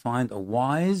need to find a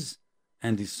wise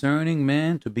and discerning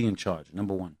man to be in charge.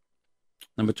 Number 1.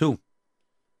 Number 2,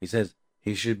 he says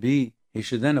he should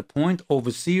then appoint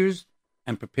overseers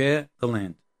and prepare the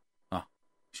land. You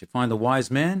should find a wise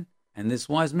man, and this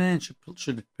wise man should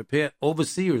prepare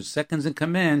overseers, seconds in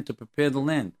command, to prepare the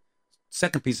land.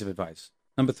 Second piece of advice.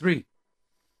 Number 3,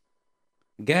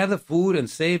 gather food and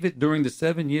save it during the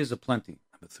 7 years of plenty.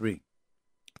 Number 3.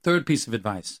 Third piece of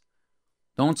advice.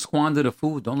 Don't squander the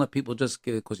food. Don't let people just,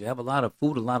 because you have a lot of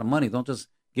food, a lot of money, don't just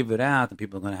give it out and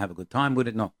people are going to have a good time with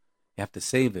it. No, you have to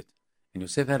save it. And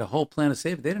Yosef had a whole plan to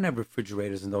save it. They didn't have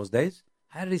refrigerators in those days.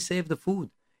 How did he save the food?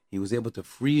 He was able to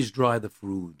freeze dry the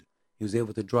food. He was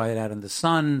able to dry it out in the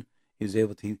sun. He was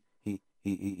able to, he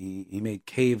made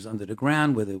caves under the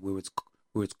ground where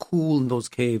it's cool in those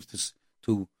caves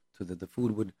so that the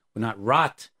food would not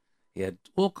rot. He had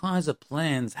all kinds of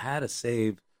plans how to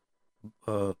save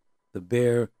the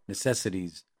bare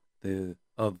necessities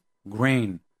of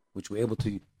grain, which we're able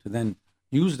to then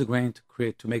use the grain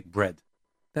to make bread.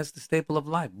 That's the staple of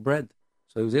life, bread.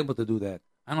 So he was able to do that.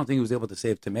 I don't think he was able to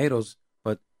save tomatoes,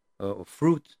 but or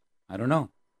fruit. I don't know.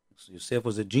 So Yosef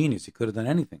was a genius. He could have done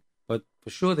anything. But for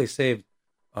sure they saved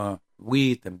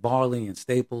wheat and barley and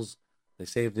staples. They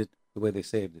saved it the way they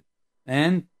saved it.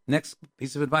 And next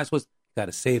piece of advice was, you got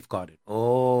to safeguard it.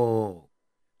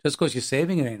 Just because you're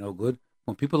saving it ain't no good.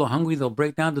 When people are hungry, they'll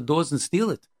break down the doors and steal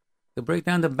it. They'll break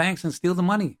down the banks and steal the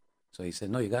money. So he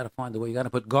said, no, you got to find a way. You got to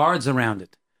put guards around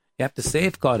it. You have to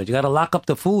safeguard it. You got to lock up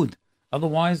the food.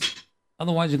 Otherwise,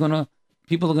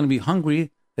 people are going to be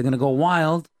hungry. They're going to go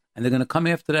wild, and they're going to come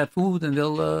after that food, and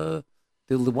they'll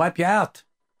wipe you out.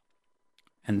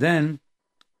 And then,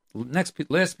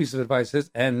 last piece of advice is,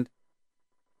 and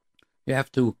you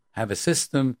have to have a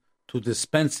system to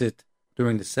dispense it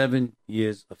during the 7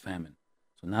 years of famine.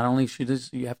 So not only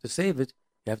you have to save it,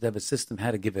 you have to have a system how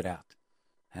to give it out.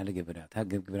 How to give it out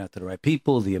to the right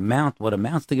people, the amount, what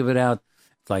amounts to give it out.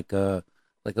 It's like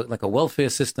a welfare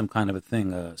system kind of a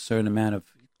thing. A certain amount of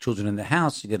children in the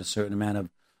house, you get a certain amount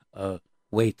of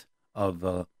weight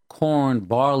of corn,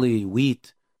 barley,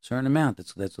 wheat, certain amount.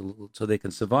 So they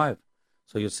can survive.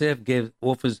 So Yosef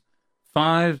offers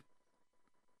 5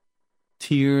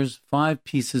 tiers, 5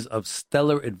 pieces of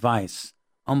stellar advice,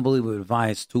 unbelievable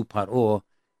advice to Paro,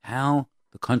 how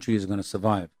the country is going to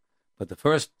survive. But the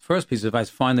first piece of advice: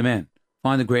 find the man,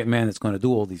 find the great man that's going to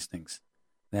do all these things.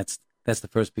 That's the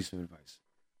first piece of advice.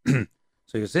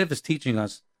 So Yosef is teaching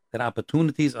us that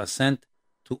opportunities are sent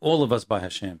to all of us by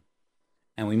Hashem,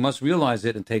 and we must realize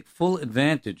it and take full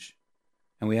advantage.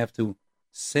 And we have to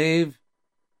save.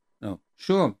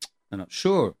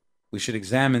 Sure, we should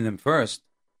examine them first.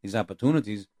 These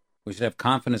opportunities, we should have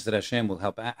confidence that Hashem will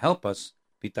help us.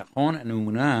 Bitachon and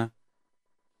Umunah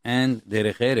and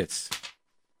Derech Eretz.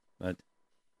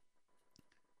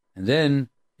 And then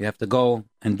you have to go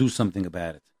and do something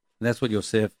about it. And that's what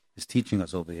Yosef is teaching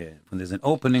us over here. When there's an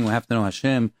opening, we have to know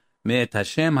Hashem. Me'et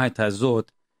Hashem haytazot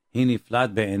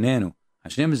hiniflat be'enenu.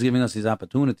 Hashem is giving us these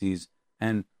opportunities,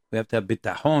 and we have to have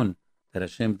bitachon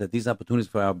that these opportunities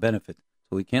are for our benefit.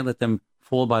 So we can't let them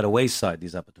fall by the wayside,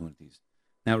 these opportunities.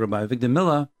 Now, Rabbi Victor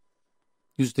Miller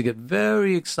used to get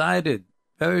very excited,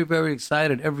 very, very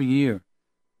excited every year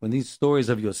when these stories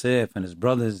of Yosef and his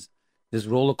brothers, this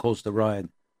roller coaster ride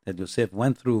that Yosef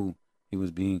went through. He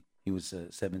was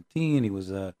 17. He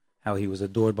was how he was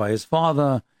adored by his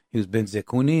father. He was ben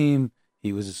zekunim.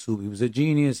 He was a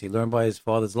genius. He learned by his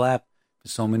father's lap for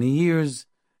so many years,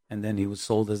 and then he was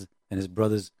sold and his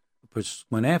brothers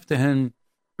went after him,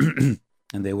 and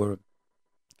they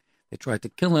tried to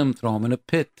kill him, throw him in a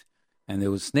pit, and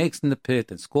there was snakes in the pit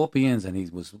and scorpions, and he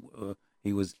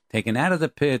was taken out of the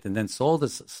pit and then sold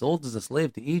as a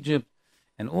slave to Egypt,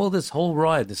 and all this whole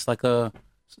ride. It's like an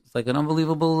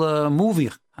unbelievable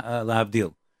movie,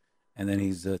 L'Havdil. And then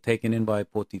he's taken in by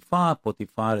Potiphar.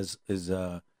 Potiphar is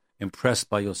impressed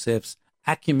by Yosef's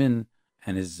acumen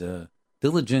and his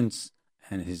diligence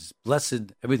and his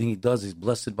everything he does is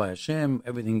blessed by Hashem.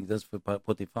 Everything he does for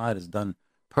Potiphar is done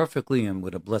perfectly and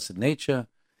with a blessed nature.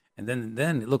 And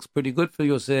then it looks pretty good for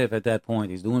Yosef at that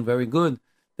point. He's doing very good.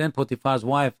 Then Potiphar's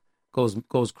wife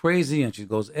goes crazy, and she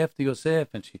goes after Yosef,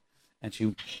 and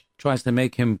she tries to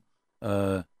make him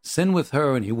sin with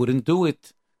her, and he wouldn't do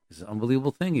it. It's an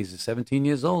unbelievable thing. He's 17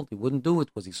 years old. He wouldn't do it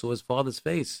because he saw his father's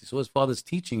face. He saw his father's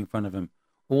teaching in front of him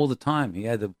all the time. He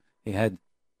had a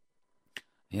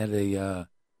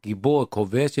gibor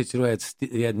kovesh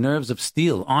yitziro. He had nerves of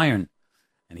steel, iron,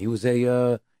 and he was he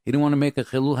didn't want to make a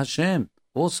chilul Hashem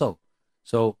also.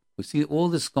 So we see all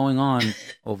this going on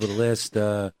over the last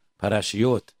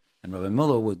parashiyot, and Rabbi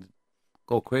Miller would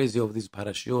go crazy over these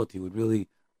parashiyot. He would really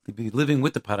be living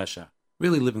with the parasha,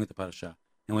 really living with the parasha.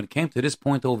 And when it came to this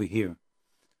point over here,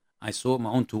 I saw it with my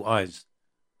own 2 eyes.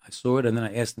 I saw it, and then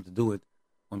I asked him to do it.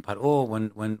 When Paro,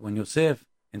 when Yosef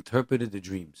interpreted the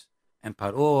dreams, and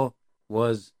Paro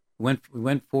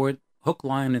went for it, hook,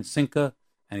 line, and sinker,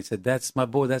 and he said, "That's my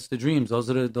boy. That's the dreams. Those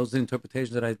are the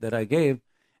interpretations that I gave."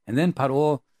 And then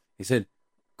Paro, he said,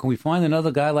 "Can we find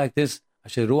another guy like this?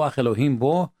 Asher ruach Elohim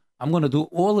bo. I'm going to do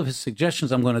all of his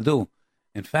suggestions. I'm going to do.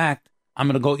 In fact, I'm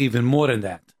going to go even more than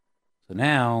that." So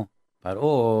now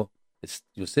Paro,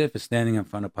 Yosef is standing in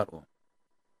front of Paro,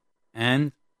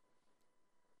 and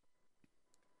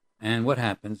what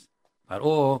happens?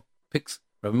 Paro picks.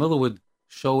 Rabbi Miller would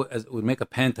make a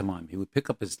pantomime. He would pick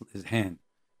up his hand.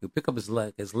 He would pick up his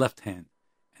left hand,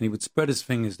 and he would spread his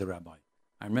fingers. The rabbi.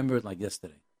 I remember it like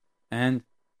yesterday. And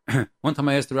one time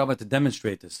I asked the rabbi to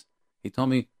demonstrate this. He told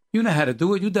me, "You know how to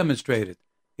do it. You demonstrate it."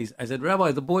 I said,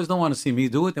 "Rabbi, the boys don't want to see me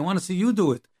do it. They want to see you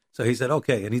do it." So he said,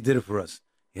 "Okay," and he did it for us.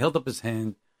 He held up his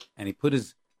hand, and he put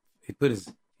his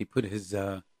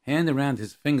hand around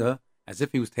his finger as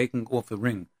if he was taking off the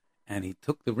ring, and he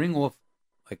took the ring off,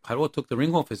 like Paro took the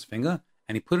ring off his finger,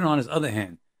 and he put it on his other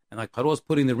hand, and like Paro was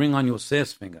putting the ring on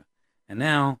Yosef's finger. And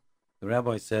now the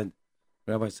rabbi said,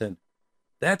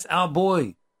 "That's our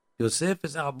boy. Yosef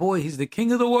is our boy. He's the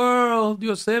king of the world.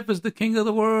 Yosef is the king of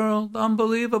the world.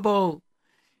 Unbelievable."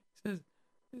 He says,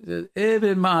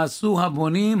 "Even ma'asu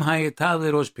habonim hayeta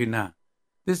lerosh pinah."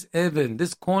 This Evan,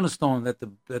 this cornerstone that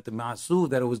the Ma'asu,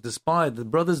 that it was despised, the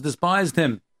brothers despised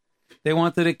him. They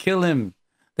wanted to kill him.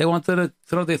 They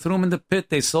threw him in the pit.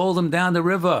 They sold him down the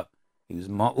river. He was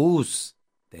Ma'us.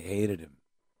 They hated him.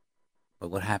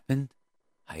 But what happened?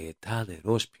 Hayeta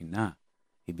lerosh pinah.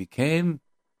 He became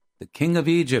the king of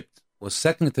Egypt, was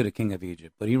second to the king of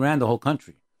Egypt, but he ran the whole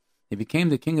country. He became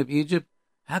the king of Egypt.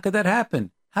 How could that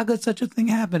happen? How could such a thing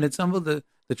happen? It's the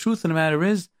truth of the matter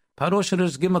is, Paro should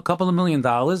just give him a couple of $1 million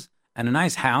and a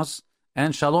nice house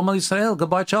and Shalom al Yisrael,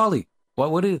 goodbye Charlie.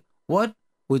 What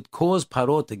would cause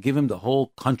Paro to give him the whole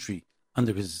country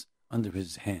under his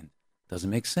hand. Doesn't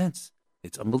make sense.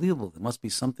 It's unbelievable. There must be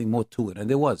something more to it, and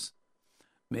there was.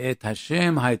 This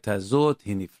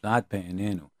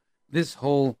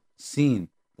whole scene,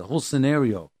 the whole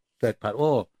scenario that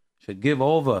Paro should give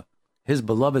over his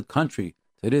beloved country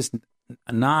to this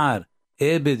Nar,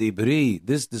 Ebed Ibri,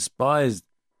 this despised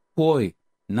boy,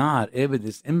 Nar, Ebed,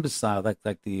 this imbecile,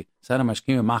 like the Saddam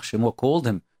Ashkim Machshemor called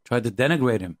him, tried to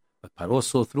denigrate him. But Paro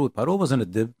saw through it. Paro wasn't a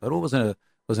dib. Paro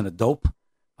wasn't a dope.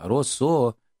 Paro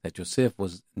saw that Yosef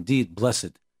was indeed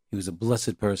blessed. He was a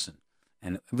blessed person.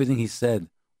 And everything he said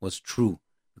was true.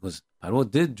 Because Paro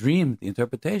did dream the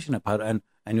interpretation of Paro,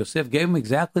 and Yosef gave him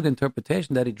exactly the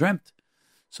interpretation that he dreamt.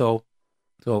 So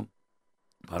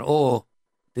Paro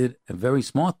did a very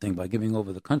smart thing by giving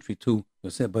over the country to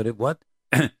Yosef. But what?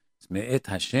 Me'et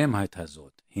Hashem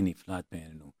haytazot hiniflat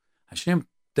be'enu. Hashem,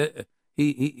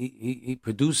 he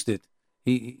produced it.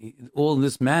 He all in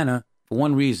this manner for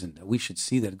one reason, that we should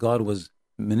see that God was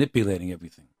manipulating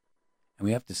everything. And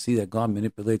we have to see that God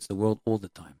manipulates the world all the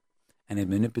time. And he's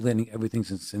manipulating everything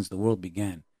since the world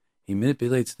began. He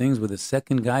manipulates things where the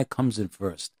second guy comes in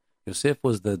first. Yosef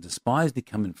was the despised, he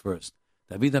came in first.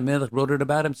 David HaMelech wrote it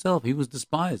about himself. He was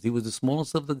despised. He was the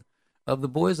smallest of the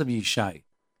boys of Yishai.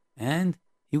 And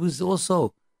he was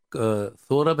also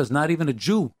thought of as not even a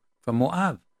Jew from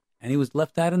Moab. And he was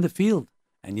left out in the field.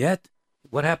 And yet,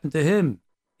 what happened to him?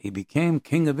 He became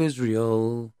king of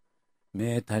Israel.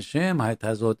 And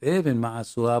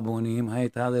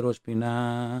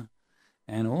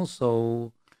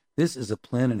also, this is a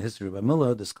plan in history. Rabbi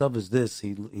Miller discovers this.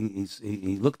 He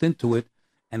looked into it,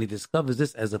 and he discovers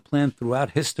this as a plan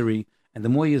throughout history. And the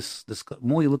more you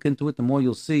look into it, the more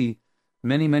you'll see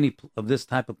many of this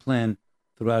type of plan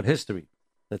throughout history.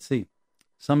 Let's see.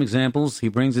 Some examples he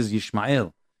brings is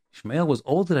Yishmael. Ishmael was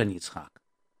older than Yitzchak,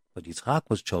 but Yitzchak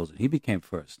was chosen. He became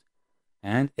first.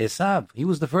 And Esav, he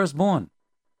was the firstborn,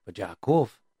 but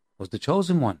Yaakov was the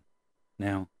chosen one.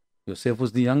 Now, Yosef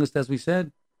was the youngest, as we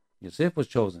said. Yosef was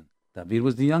chosen. David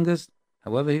was the youngest,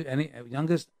 however,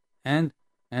 youngest and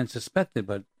suspected,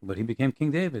 but he became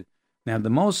King David. Now, the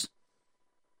most,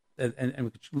 and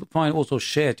we could find also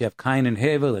Shet. You have Cain and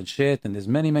Hevel and Shet, and there's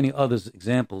many others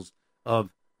examples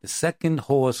of the second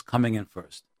horse coming in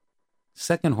first.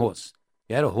 Second horse.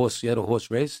 You had a horse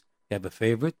race. You have a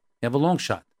favorite. You have a long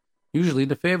shot. Usually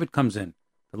the favorite comes in.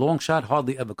 The long shot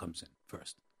hardly ever comes in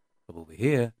first. But over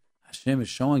here, Hashem is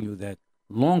showing you that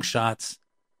long shots,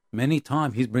 many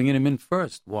times he's bringing them in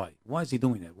first. Why? Why is he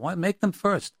doing that? Why make them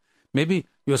first? Maybe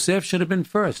Yosef should have been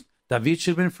first. David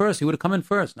should have been first. He would have come in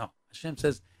first. No. Hashem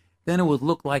says, then it would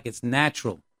look like it's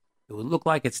natural. It would look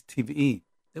like it's TV.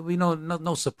 There would be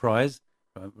no surprise.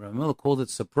 Ramil called it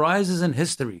surprises in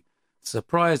history.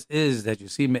 Surprise is that you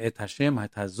see Me'et Hashem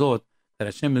Hatazot, that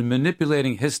Hashem is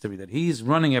manipulating history, that He's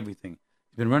running everything.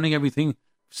 He's been running everything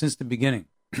since the beginning.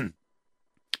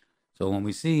 So when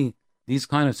we see these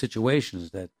kind of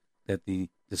situations, that the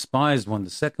despised one,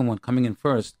 the second one coming in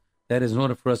first, that is in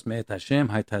order for us Me'et Hashem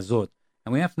Hatazot.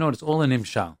 And we have to know it's all an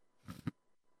Nimshal.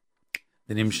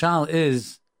 The Nimshal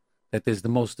is that there's the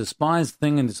most despised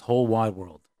thing in this whole wide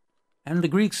world. And the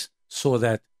Greeks saw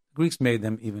that. Greeks made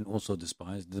them even also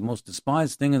despised. The most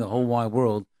despised thing in the whole wide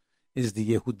world is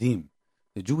the Yehudim.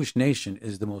 The Jewish nation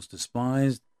is the most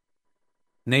despised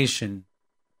nation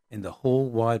in the whole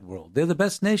wide world. They're the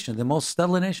best nation, the most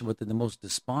stellar nation, but they're the most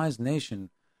despised nation.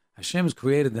 Hashem has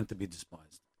created them to be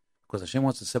despised because Hashem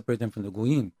wants to separate them from the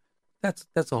Goyim. That's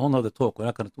a whole other talk. We're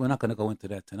not going to go into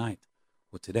that tonight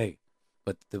or today.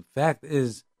 But the fact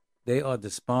is, they are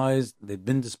despised. They've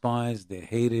been despised. They're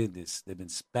hated. They've been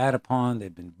spat upon.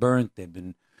 They've been burnt. They've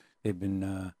been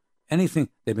anything.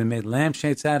 They've been made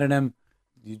lampshades out of them.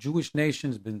 The Jewish nation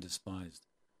has been despised.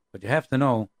 But you have to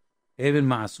know, they are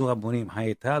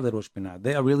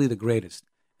really the greatest.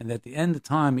 And at the end of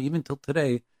time, even till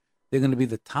today, they're going to be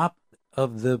the top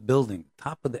of the building,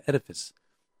 top of the edifice.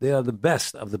 They are the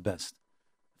best of the best.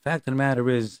 The fact of the matter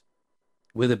is,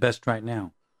 we're the best right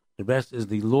now. The best is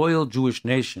the loyal Jewish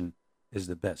nation is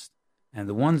the best. And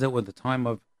the ones that were at the time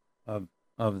of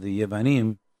the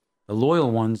Yevanim, the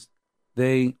loyal ones,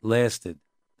 they lasted.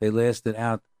 They lasted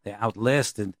out. They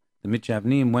outlasted the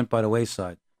Mitjavnim, went by the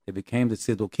wayside. They became the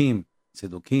Tzedokim,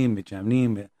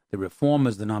 Mitjavnim, the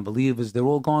reformers, the non-believers. They're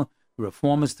all gone. The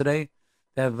reformers today,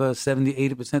 they have 70,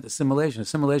 80% assimilation.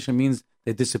 Assimilation means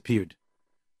they disappeared.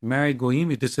 Married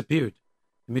Goyim, you disappeared.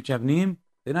 The Mitjavnim,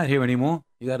 they're not here anymore.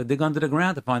 You got to dig under the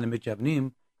ground to find the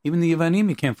Mitjavnim. Even the Yevanim,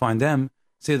 you can't find them.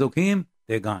 Tzedokim,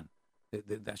 they're gone.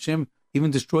 Hashem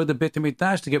even destroyed the Beit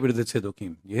HaMikdash to get rid of the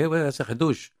Tzedokim. You hear? Well, that's a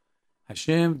Chedush.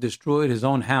 Hashem destroyed his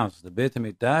own house, the Beit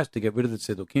HaMikdash, to get rid of the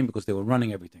Tzedokim because they were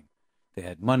running everything. They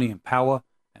had money and power,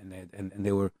 and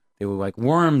they were like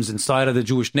worms inside of the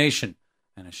Jewish nation.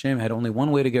 And Hashem had only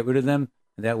one way to get rid of them,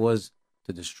 and that was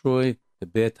to destroy the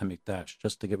Beit HaMikdash,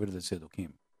 just to get rid of the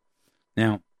Tzedukim.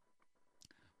 Now,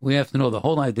 we have to know the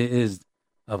whole idea is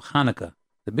of Hanukkah,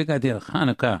 the big idea of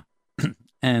Hanukkah,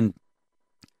 and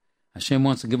Hashem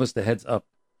wants to give us the heads up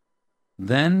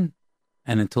then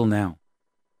and until now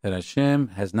that Hashem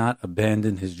has not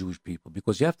abandoned his Jewish people.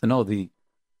 Because you have to know,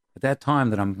 at that time,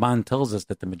 the Ramban tells us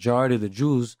that the majority of the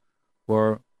Jews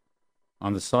were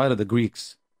on the side of the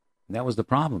Greeks. And that was the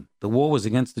problem. The war was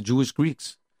against the Jewish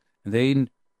Greeks. And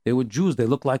they were Jews. They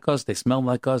looked like us. They smelled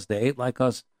like us. They ate like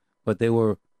us. But they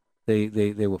were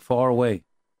far away.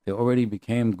 They already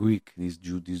became Greek, these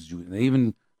Jews. They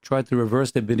even tried to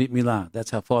reverse the Brit Milah.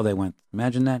 That's how far they went.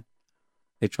 Imagine that.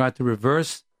 They tried to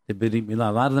reverse the Brit Milah.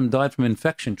 A lot of them died from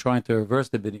infection trying to reverse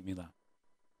the Brit Milah.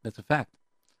 That's a fact.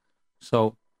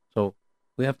 So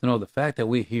we have to know the fact that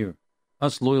we're here,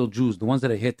 us loyal Jews, the ones that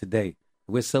are here today,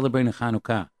 we're celebrating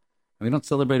Hanukkah. And we don't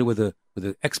celebrate it with an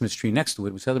Xmas tree next to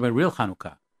it. We celebrate real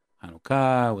Hanukkah.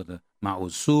 Hanukkah with the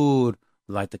Ma'uz Sur,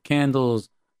 light the candles,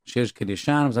 Shesh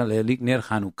Kedishan, Le'elik Ner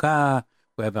Hanukkah.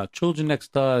 We have our children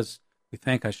next to us. We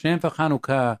thank Hashem for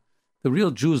Hanukkah. The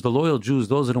real Jews, the loyal Jews,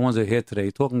 those are the ones that are here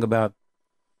today. They're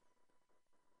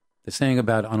saying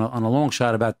about, on a long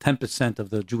shot, about 10% of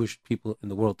the Jewish people in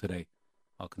the world today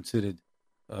are considered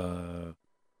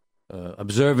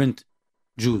observant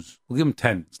Jews. We'll give them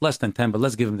 10. It's less than 10, but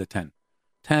let's give them the 10.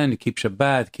 10, you keep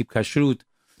Shabbat, keep Kashrut.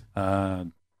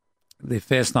 They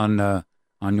fast on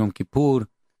Yom Kippur.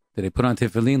 They put on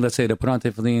Tefillin. Let's say they put on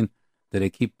Tefillin. They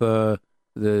keep the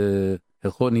Hilchot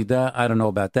Nida. I don't know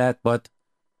about that, but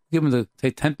give them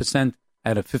take 10%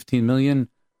 out of 15 million.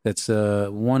 That's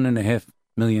 1.5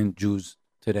 million Jews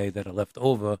today that are left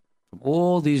over from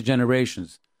all these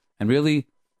generations. And really,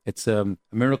 it's a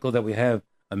miracle that we have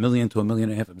 1 million to 1.5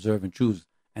 million observant Jews.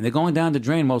 And they're going down the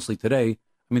drain mostly today.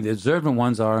 I mean, the observant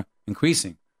ones are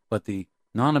increasing, but the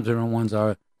non-observant ones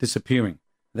are disappearing.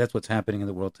 That's what's happening in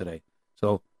the world today.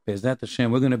 So, Be'ezrat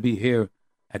Hashem, we're going to be here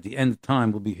at the end of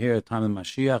time. We'll be here at the time of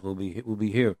Mashiach. We'll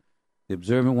be here. The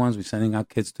observant ones, we're sending our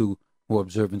kids to more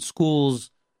observant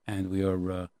schools, and we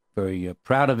are very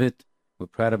proud of it. We're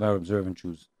proud of our observant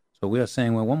Jews. So we are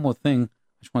saying, well, one more thing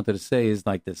I just wanted to say is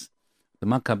like this. The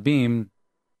Maccabim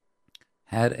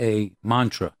had a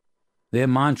mantra. Their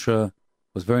mantra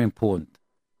was very important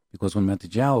because when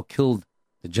Matijao killed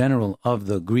the general of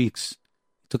the Greeks,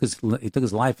 he took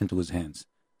his life into his hands.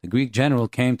 The Greek general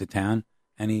came to town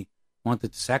and he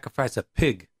wanted to sacrifice a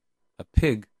pig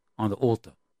on the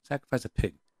altar. Sacrifice a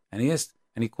pig. And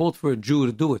he called for a Jew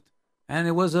to do it. And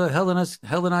it was a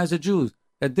Hellenizer Jews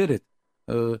that did it.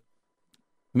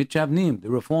 Mitchavnim, the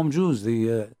Reform Jews,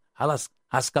 the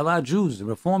Haskalah Jews, the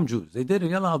Reform Jews. They did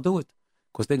it. Yalla, I'll do it.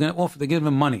 Because they're going to offer, they give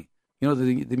them money. You know,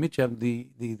 the Mitchav,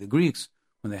 the Greeks,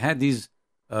 when they had these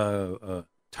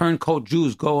turncoat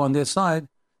Jews go on their side,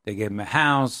 they gave them a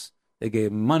house, they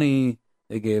gave them money,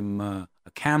 they gave them a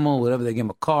camel, whatever, they gave them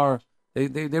a car.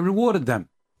 They rewarded them.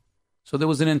 So there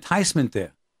was an enticement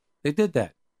there. They did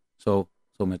that. So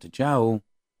Matijao,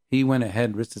 he went ahead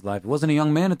and risked his life. He wasn't a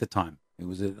young man at the time. He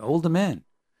was an older man.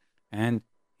 And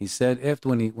he said after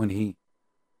when he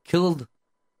killed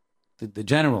the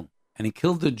general, and he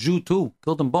killed the Jew too,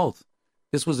 killed them both.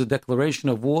 This was a declaration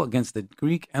of war against the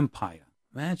Greek Empire.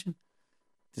 Imagine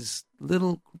this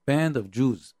little band of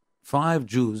Jews, 5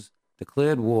 Jews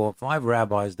declared war, 5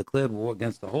 rabbis declared war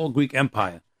against the whole Greek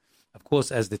Empire. Of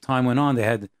course, as the time went on, they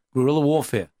had guerrilla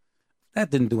warfare. That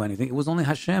didn't do anything. It was only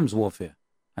Hashem's warfare.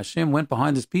 Hashem went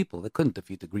behind his people. They couldn't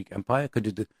defeat the Greek Empire. Could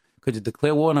you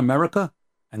declare war on America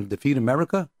and defeat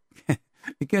America?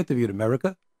 You can't defeat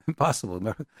America. Impossible.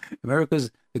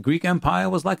 The Greek Empire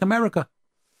was like America.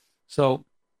 So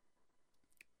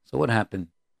what happened?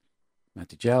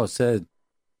 Matijao said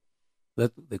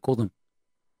that they called them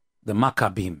the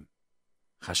Maccabim,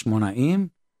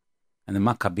 Hashmonaim, and the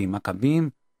Maccabim.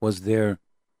 Maccabim was their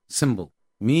symbol.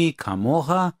 Mi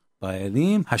kamocha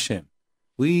ba'elim Hashem.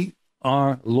 We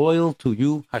are loyal to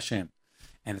you, Hashem,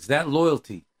 and it's that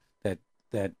loyalty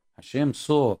that Hashem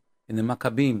saw in the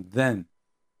Maccabim then,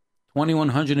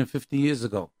 2,150 years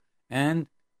ago, and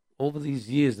over these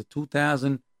years, the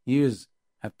 2,000 years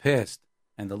have passed,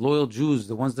 and the loyal Jews,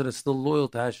 the ones that are still loyal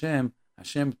to Hashem,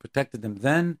 Hashem protected them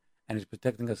then, and is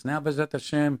protecting us now, Be'ezrat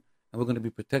Hashem, and we're going to be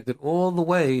protected all the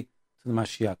way to the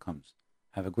Mashiach comes.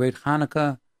 Have a great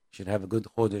Hanukkah. You should have a good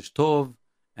Chodesh Tov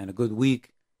and a good week.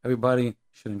 Everybody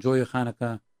should enjoy your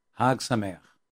Hanukkah. Hag Sameach.